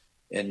music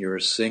and you're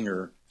a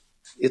singer,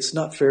 it's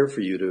not fair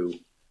for you to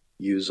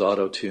use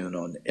auto-tune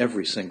on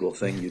every single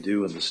thing you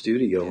do in the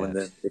studio and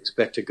then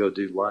expect to go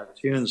do live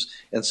tunes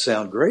and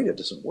sound great. It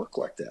doesn't work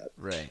like that.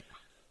 Right.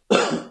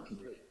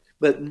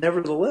 But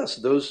nevertheless,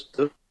 those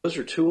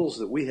are tools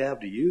that we have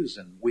to use,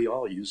 and we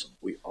all use them.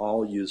 We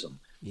all use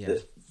them. Yeah.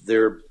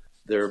 They're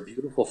a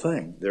beautiful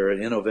thing. They're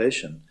an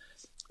innovation.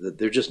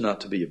 They're just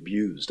not to be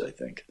abused, I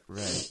think.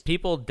 Right.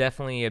 People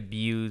definitely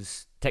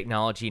abuse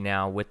technology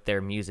now with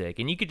their music,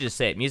 and you could just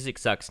say it. Music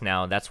sucks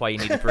now. That's why you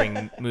need to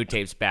bring mood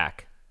tapes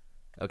back.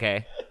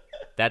 Okay,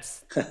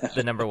 that's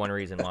the number one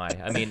reason why.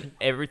 I mean,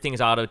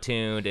 everything's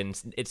auto-tuned,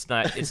 and it's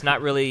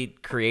not really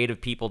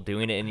creative people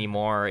doing it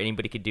anymore.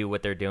 Anybody could do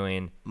what they're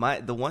doing.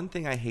 The one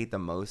thing I hate the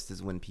most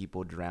is when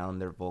people drown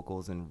their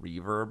vocals in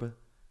reverb,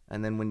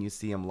 and then when you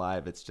see them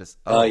live, it's just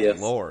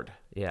yes. Lord,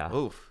 Yeah.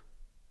 oof.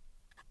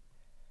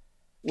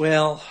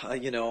 Well,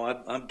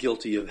 I'm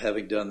guilty of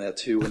having done that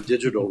too. When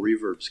digital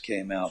reverbs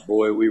came out,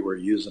 boy, we were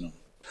using them.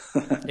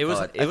 It was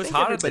I it was think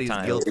hot at the everybody's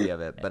time. guilty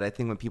of it, but I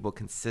think when people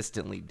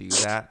consistently do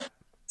that,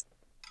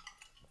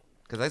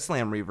 because I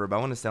slam reverb, I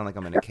want to sound like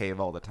I'm in a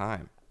cave all the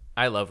time.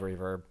 I love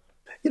reverb.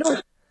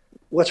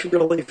 What's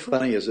really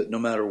funny is that no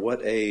matter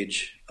what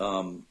age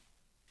the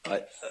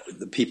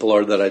people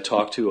are that I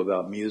talk to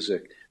about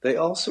music, they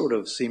all sort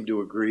of seem to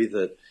agree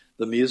that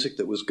the music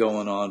that was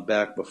going on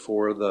back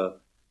before the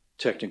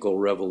technical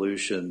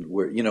revolution,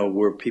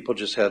 where people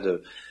just had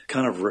to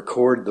kind of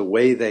record the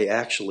way they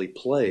actually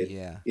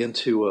played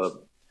into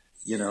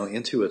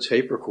a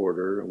tape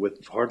recorder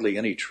with hardly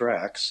any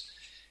tracks.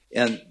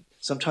 And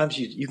sometimes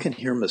you can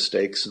hear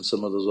mistakes in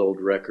some of those old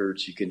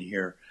records.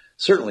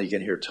 Certainly you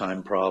can hear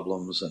time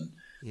problems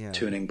and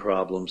tuning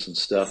problems and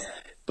stuff.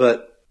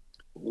 But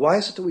why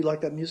is it that we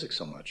like that music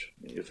so much?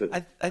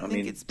 I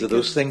think it's do because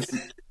those things.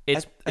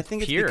 I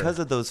think pure. it's because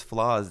of those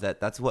flaws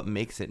that's what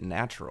makes it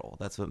natural.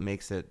 That's what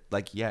makes it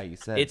you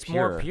said It's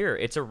pure. more pure.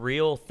 It's a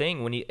real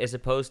thing as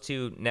opposed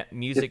to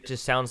music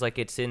just sounds like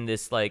it's in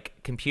this like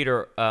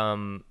computer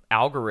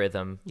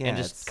algorithm and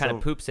just kind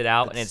of poops it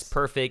out and it's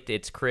perfect.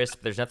 It's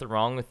crisp. There's nothing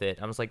wrong with it.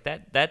 I was like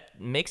that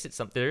makes it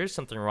something. There is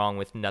something wrong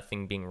with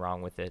nothing being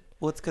wrong with it.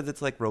 Well, it's because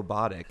it's like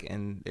robotic,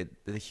 and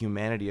the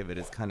humanity of it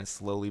is kind of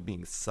slowly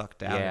being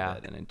sucked out of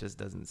it, and it just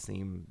doesn't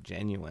seem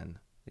genuine.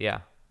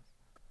 Yeah.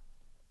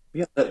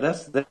 Yeah,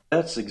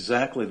 that's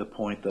exactly the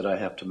point that I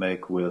have to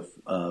make with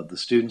the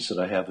students that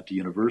I have at the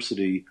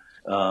university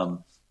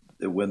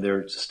when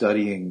they're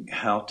studying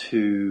how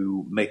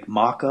to make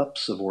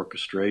mock-ups of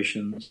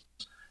orchestrations,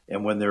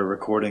 and when they're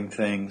recording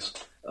things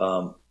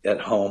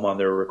at home on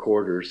their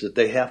recorders, that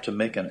they have to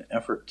make an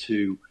effort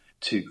to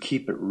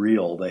keep it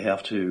real. They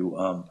have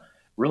to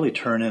really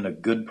turn in a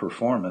good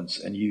performance,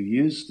 and you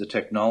use the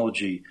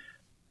technology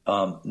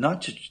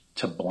not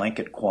to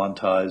blanket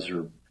quantize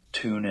or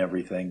tune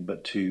everything,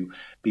 but to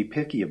be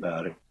picky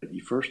about it.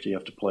 First, you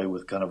have to play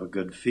with kind of a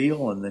good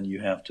feel, and then you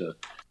have to,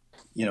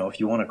 if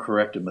you want to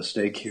correct a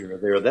mistake here or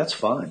there, that's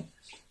fine.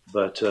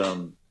 But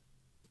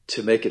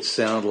to make it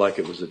sound like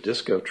it was a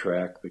disco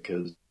track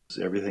because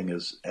everything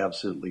is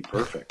absolutely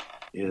perfect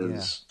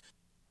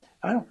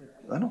I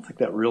don't think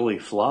that really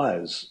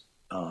flies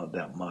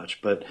that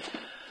much. But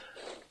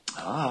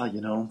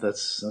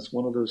that's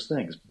one of those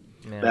things.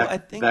 Yeah.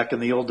 Back in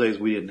the old days,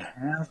 we didn't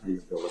have the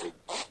ability.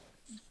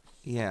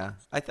 Yeah,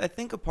 I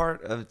think a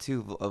part of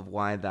too of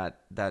why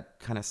that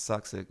kind of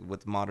sucks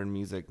with modern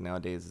music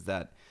nowadays is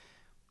that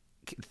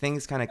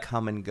things kind of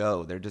come and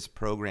go. They're just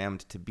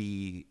programmed to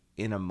be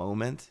in a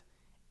moment,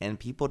 and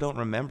people don't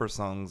remember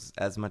songs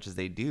as much as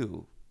they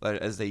do,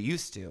 as they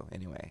used to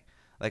anyway.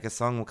 Like a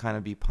song will kind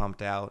of be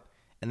pumped out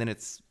and then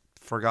it's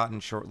forgotten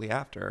shortly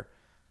after,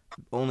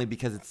 only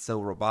because it's so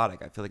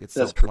robotic. I feel like it's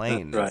so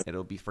plain. Right.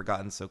 It'll be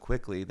forgotten so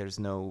quickly. There's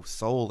no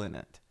soul in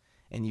it,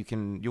 and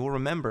you'll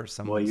remember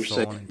some Well, you're soul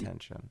saying, and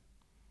intention.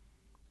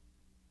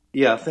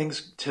 yeah,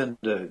 things tend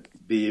to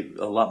be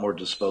a lot more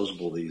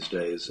disposable these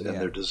days, and Yeah.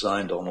 they're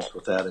designed almost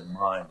with that in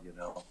mind,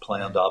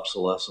 planned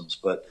obsolescence.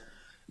 But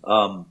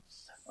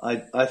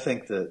I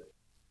think that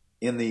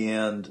in the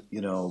end,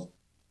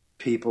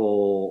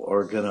 people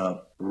are going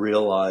to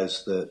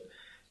realize that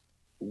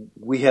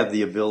we have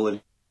the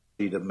ability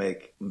to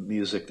make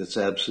music that's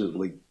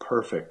absolutely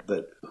perfect,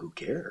 but who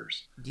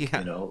cares?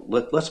 Yeah.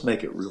 Let's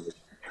make it really,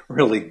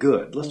 really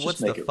good. Let's What's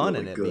just make the it fun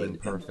really in it good. being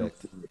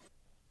perfect?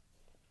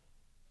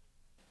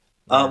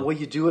 Well,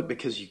 you do it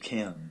because you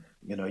can.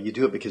 You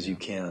do it because you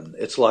can.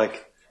 It's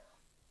like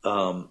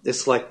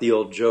the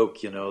old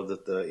joke,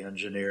 that the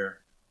engineer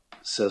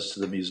says to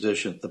the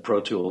musician, the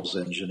Pro Tools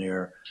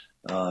engineer,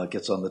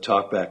 gets on the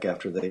talkback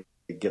after they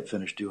get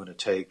finished doing a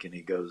take, and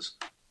he goes,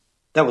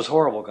 "That was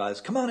horrible, guys.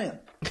 Come on in."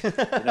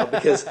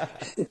 Because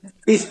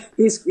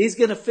he's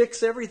going to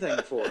fix everything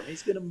for him.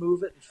 He's going to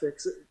move it and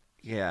fix it.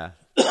 Yeah.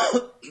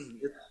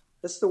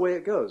 That's the way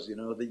it goes.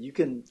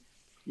 That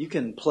you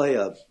can play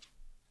a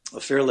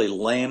fairly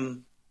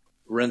lame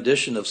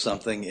rendition of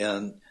something,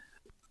 and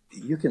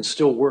you can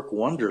still work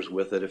wonders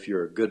with it if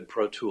you're a good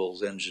Pro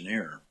Tools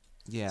engineer.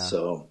 Yeah.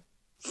 So,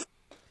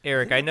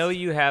 Eric, I know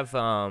you have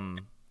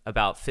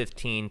about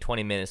 15,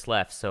 20 minutes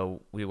left,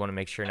 so we want to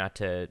make sure not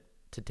to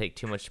take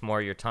too much more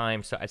of your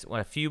time. So I just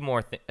want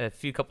a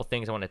few couple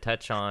things I want to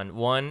touch on.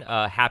 One,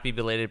 happy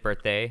belated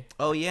birthday.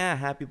 Oh yeah,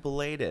 happy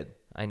belated.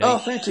 I know.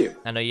 thank you.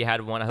 I know you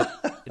had one.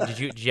 Did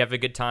you have a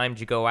good time?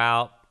 Did you go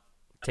out?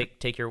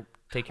 Take your.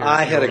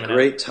 I had a woman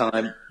great out?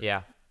 time.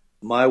 Yeah.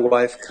 My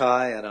wife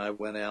Kai and I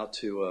went out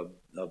to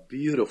a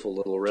beautiful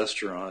little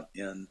restaurant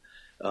in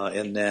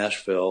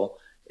Nashville,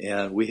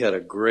 and we had a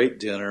great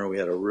dinner. We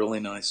had a really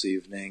nice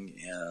evening,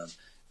 and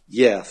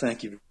yeah,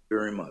 thank you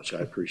very much. I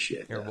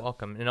appreciate You're that.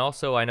 welcome. And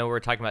also, I know we're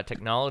talking about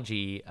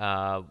technology.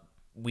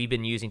 We've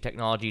been using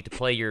technology to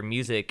play your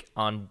music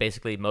on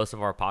basically most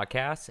of our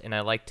podcasts, and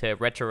I'd like to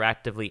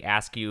retroactively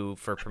ask you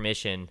for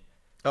permission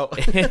Oh.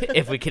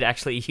 if we could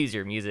actually use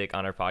your music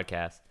on our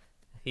podcast,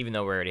 even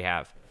though we already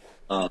have.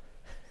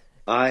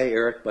 I,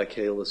 Eric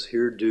Michaelis,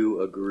 here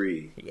do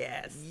agree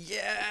Yes.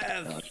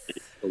 Yes.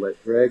 to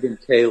let Greg and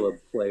Caleb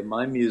play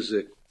my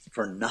music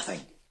for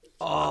nothing.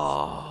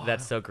 Oh.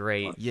 That's so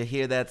great. You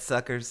hear that,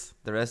 suckers?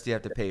 The rest you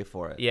have to pay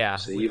for it. Yeah.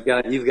 So you've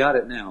got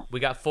it now. We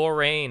got full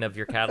reign of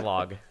your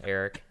catalog,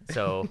 Eric.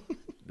 So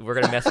we're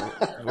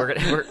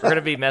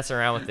gonna be messing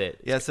around with it.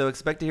 Yeah, so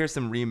expect to hear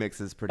some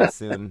remixes pretty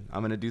soon.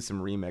 I'm gonna do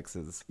some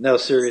remixes. No,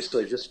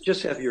 seriously,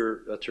 just have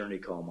your attorney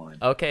call mine.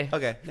 Okay.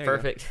 Okay, there you go.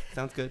 Perfect.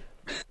 Sounds good.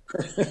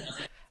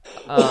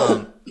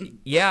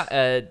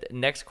 Yeah.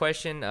 Next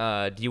question.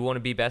 Do you want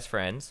to be best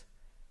friends?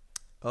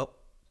 Oh.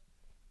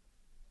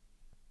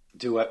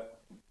 Do I?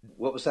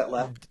 What was that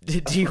last?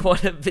 Do you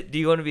want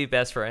to be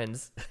best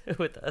friends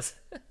with us?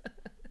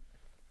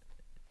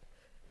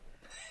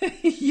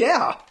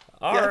 Yeah.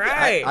 All Yeah,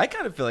 right. I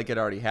kind of feel like it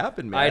already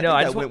happened, man. I know, think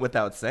I that just went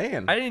without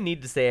saying. I didn't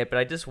need to say it, but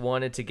I just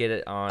wanted to get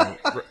it on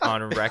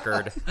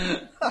record.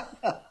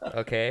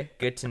 Okay,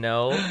 good to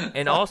know.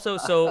 And also,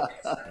 so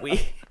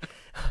we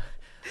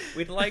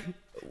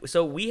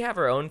have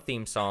our own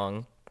theme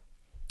song.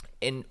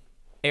 And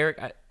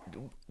Eric,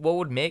 you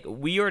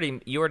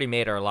already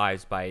made our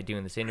lives by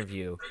doing this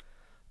interview,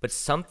 but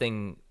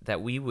something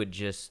that we would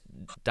just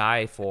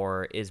die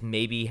for is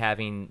maybe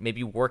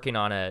working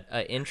on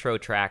a intro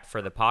track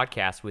for the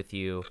podcast with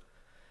you.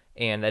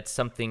 And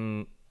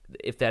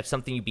if that's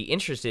something you'd be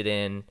interested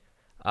in,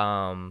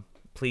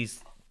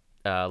 please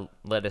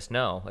let us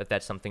know if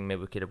that's something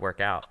maybe we could work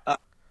out.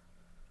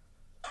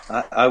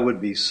 I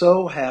would be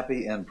so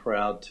happy and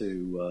proud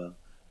to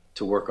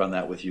work on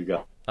that with you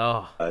guys.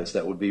 Oh,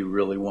 That would be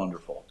really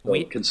wonderful.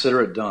 So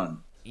consider it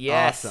done.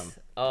 yes. Awesome.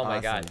 Oh my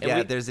Awesome. God. And Yeah,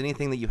 if there's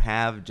anything that you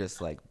have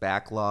just like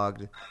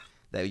backlogged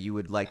that you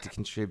would like to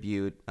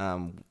contribute,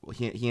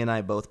 he and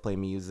I both play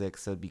music,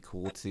 so it'd be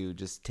cool to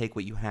just take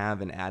what you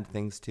have and add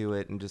things to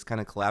it and just kind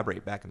of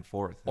collaborate back and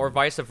forth. or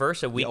vice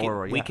versa. We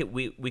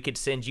Yeah, could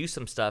send you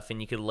some stuff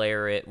and you could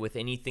layer it with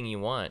anything you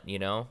want,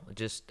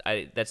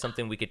 that's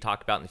something we could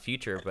talk about in the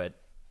future, but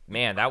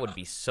man, that would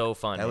be so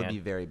fun. That would man. be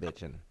very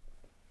bitchin'.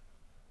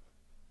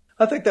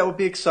 I think that would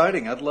be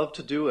exciting. I'd love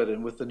to do it,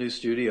 and with the new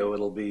studio,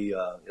 it'll be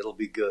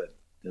good.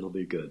 It'll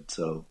be good.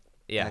 So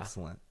Yeah.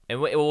 Excellent. And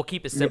we'll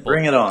keep it simple.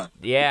 bring it on.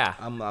 Yeah.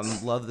 I'm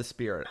love the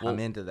spirit. I'm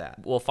into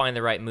that. We'll find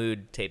the right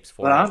mood tapes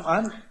for But it.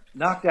 I'm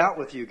knocked out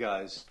with you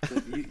guys.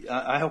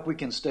 I hope we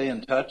can stay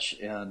in touch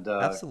and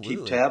Absolutely.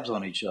 keep tabs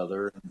on each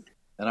other.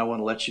 And I want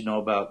to let you know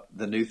about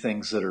the new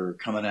things that are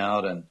coming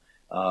out and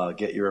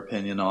get your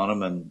opinion on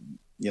them, and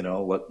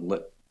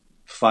let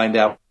find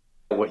out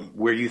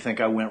where you think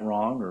I went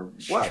wrong or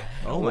what.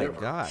 Oh my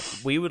Whatever. God.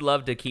 We would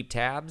love to keep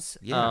tabs.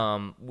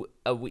 Yeah.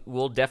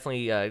 We'll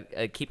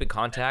definitely keep in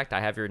contact.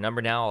 I have your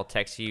number now. I'll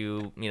text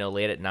you,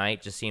 late at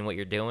night, just seeing what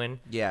you're doing.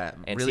 Yeah,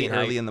 And really seeing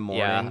how early you- in the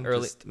yeah, morning.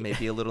 early- Just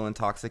maybe a little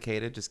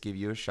intoxicated. Just give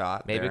you a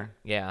shot Maybe, there.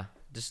 yeah.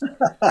 Just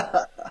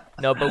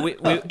no, but we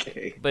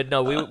Okay. but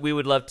no, we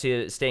would love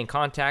to stay in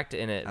contact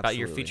and about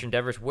your Absolutely. future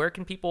endeavors. Where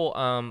can people?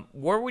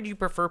 Where would you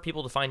prefer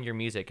people to find your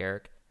music,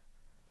 Eric?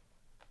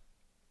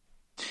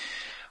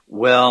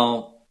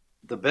 Well,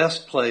 the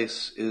best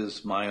place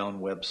is my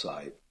own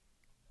website.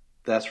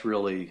 That's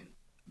really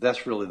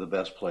the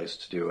best place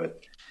to do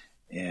it.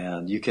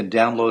 And you can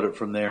download it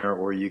from there,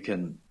 or you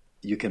can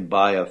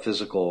buy a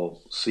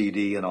physical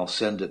CD, and I'll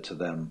send it to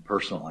them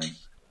personally.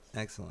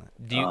 Excellent.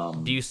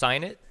 Do you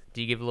sign it?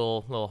 Do you give a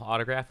little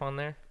autograph on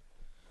there?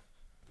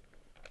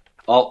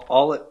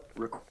 All it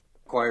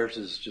requires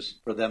is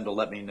just for them to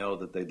let me know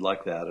that they'd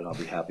like that, and I'll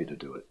be happy to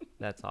do it.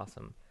 That's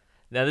awesome.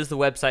 Now this is the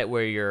website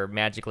where you're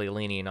magically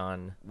leaning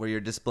on Where you're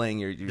displaying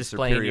your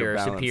displaying superior your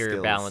balance superior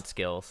skills. balance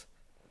skills.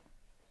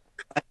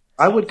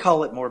 I would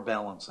call it more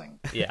balancing.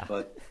 Yeah.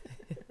 But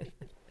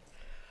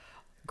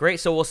Great.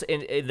 So we'll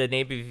in the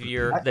name of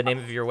your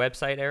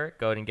website, Eric.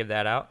 Go ahead and give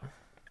that out.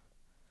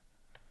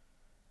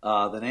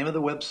 the name of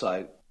the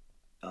website,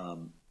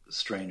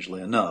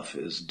 strangely enough,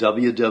 is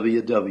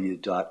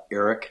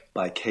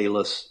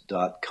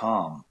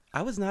www.ericbykalis.com.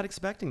 I was not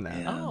expecting that.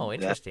 Yeah. Oh, that-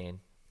 interesting.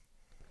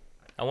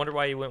 I wonder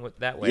why you went with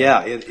that way.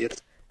 Yeah, It's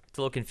it's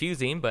a little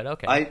confusing, but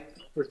okay. I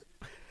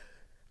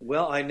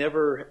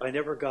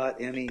never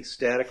got any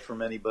static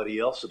from anybody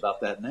else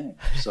about that name.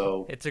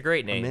 So It's a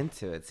great I'm name.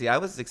 into it. See, I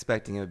was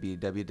expecting it would be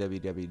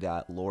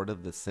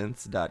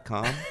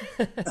www.lordofthesynths.com.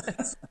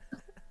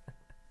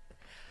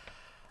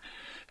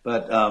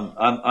 but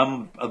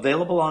I'm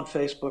available on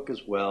Facebook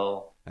as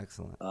well.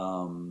 Excellent.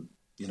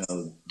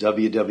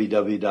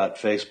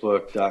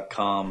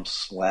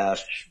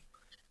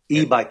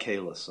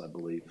 www.facebook.com/ebykalis, I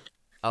believe.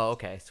 Oh,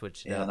 okay.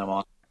 Switch it up. And I'm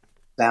on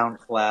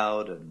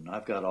SoundCloud, and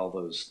I've got all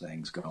those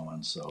things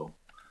going. So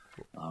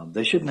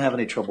they shouldn't have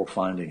any trouble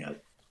finding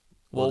it.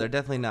 Well, Well, they're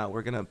definitely not.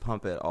 We're gonna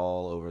pump it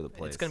all over the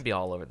place. it's going to be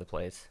all over the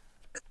place.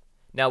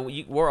 Now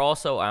we're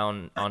also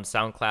on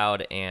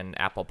SoundCloud and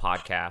Apple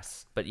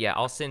Podcasts. But yeah,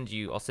 I'll send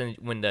you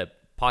when the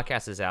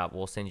podcast is out.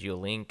 We'll send you a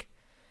link,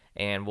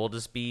 and we'll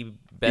just be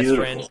best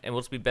Beautiful. friends. And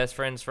we'll just be best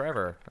friends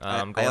forever.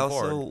 Going I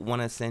also forward.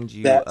 want to send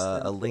you That's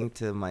a link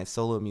to my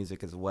solo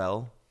music as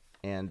well,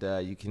 and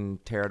you can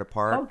tear it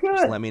apart. Oh, good.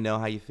 Just let me know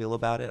how you feel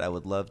about it. I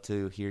would love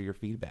to hear your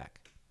feedback.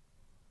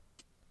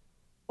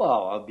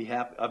 Well,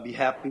 I'd be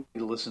happy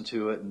to listen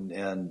to it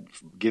and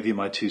give you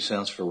my 2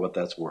 cents for what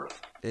that's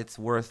worth. It's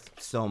worth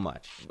so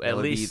much. At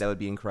least- that would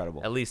be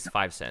incredible. At least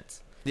 5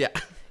 cents. Yeah.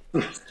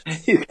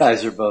 You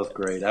guys are both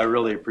great. I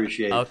really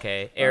appreciate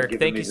Okay, Eric. giving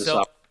Thank me you this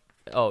so.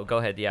 Oh, go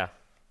ahead. Yeah.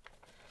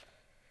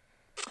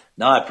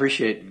 No, I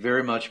appreciate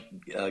very much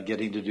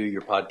getting to do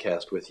your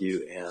podcast with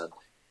you, and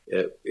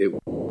it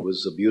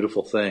was a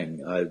beautiful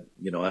thing. I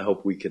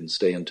hope we can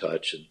stay in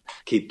touch and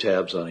keep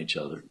tabs on each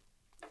other.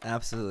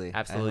 Absolutely. I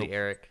Absolutely, hope-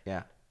 Eric.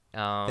 Yeah.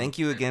 Thank Thank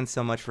you again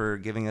so much for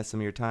giving us some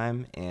of your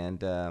time,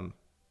 and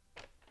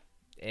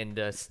and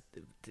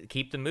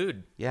keep the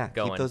mood keep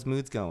going. those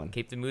moods going.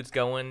 Keep the moods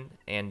going,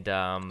 and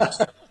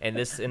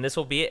this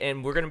will be it.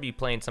 And we're gonna be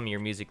playing some of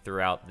your music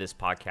throughout this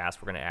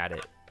podcast. We're gonna add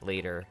it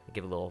later,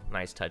 give a little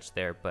nice touch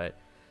there. But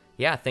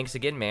yeah, thanks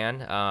again,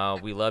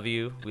 man. We love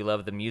you. We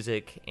love the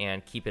music,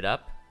 and keep it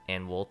up.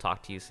 And we'll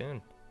talk to you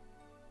soon.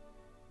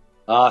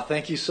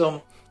 Thank you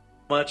so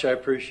much. I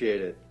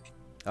appreciate it.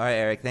 All right,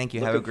 Eric. Thank you.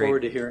 Looking Have a great.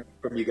 forward to hearing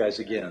from you guys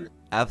again.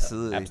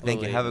 Absolutely. Thank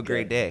Absolutely. you. Have a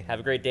great day. Have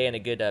a great day and a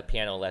good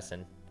piano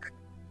lesson.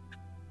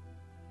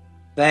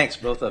 Thanks,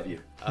 both of you.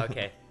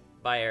 Okay.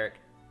 Bye, Eric.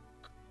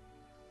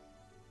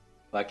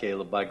 Bye,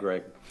 Caleb. Bye,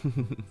 Greg.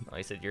 Oh,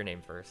 I said your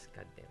name first.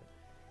 God damn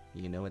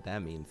it. You know what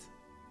that means.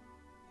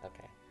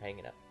 Okay, hang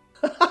it up.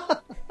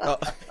 Oh.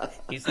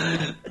 He's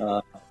okay,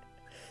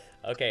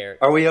 Eric.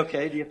 Are we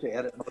okay? Do you have to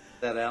edit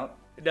that out?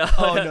 No,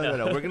 Oh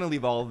no! We're gonna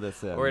leave all of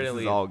this in. We're This gonna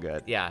is leave. all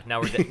good. Yeah,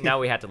 now now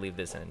we have to leave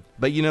this in.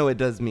 But you know, it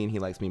does mean he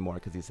likes me more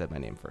because he said my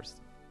name first.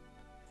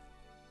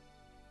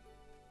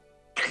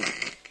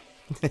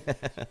 All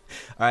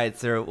right,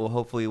 sir. Well,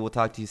 hopefully we'll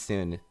talk to you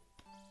soon.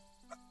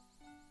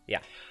 Yeah.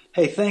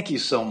 Hey, thank you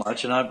so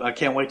much, and I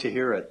can't wait to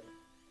hear it.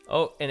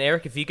 Oh, and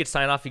Eric, if you could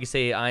sign off, you could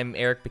say, I'm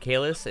Eric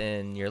Bakalis,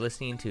 and you're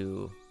listening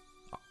to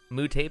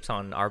Mood Tapes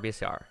on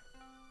RBSR.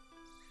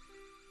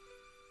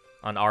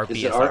 On RBSR.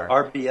 Is it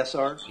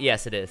RBSR?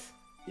 Yes, it is.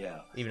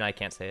 Yeah. Even I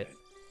can't say it.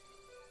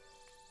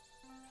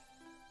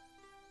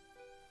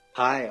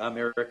 Hi, I'm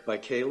Eric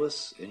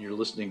Bikalis, and you're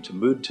listening to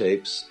Mood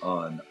Tapes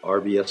on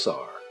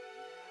RBSR.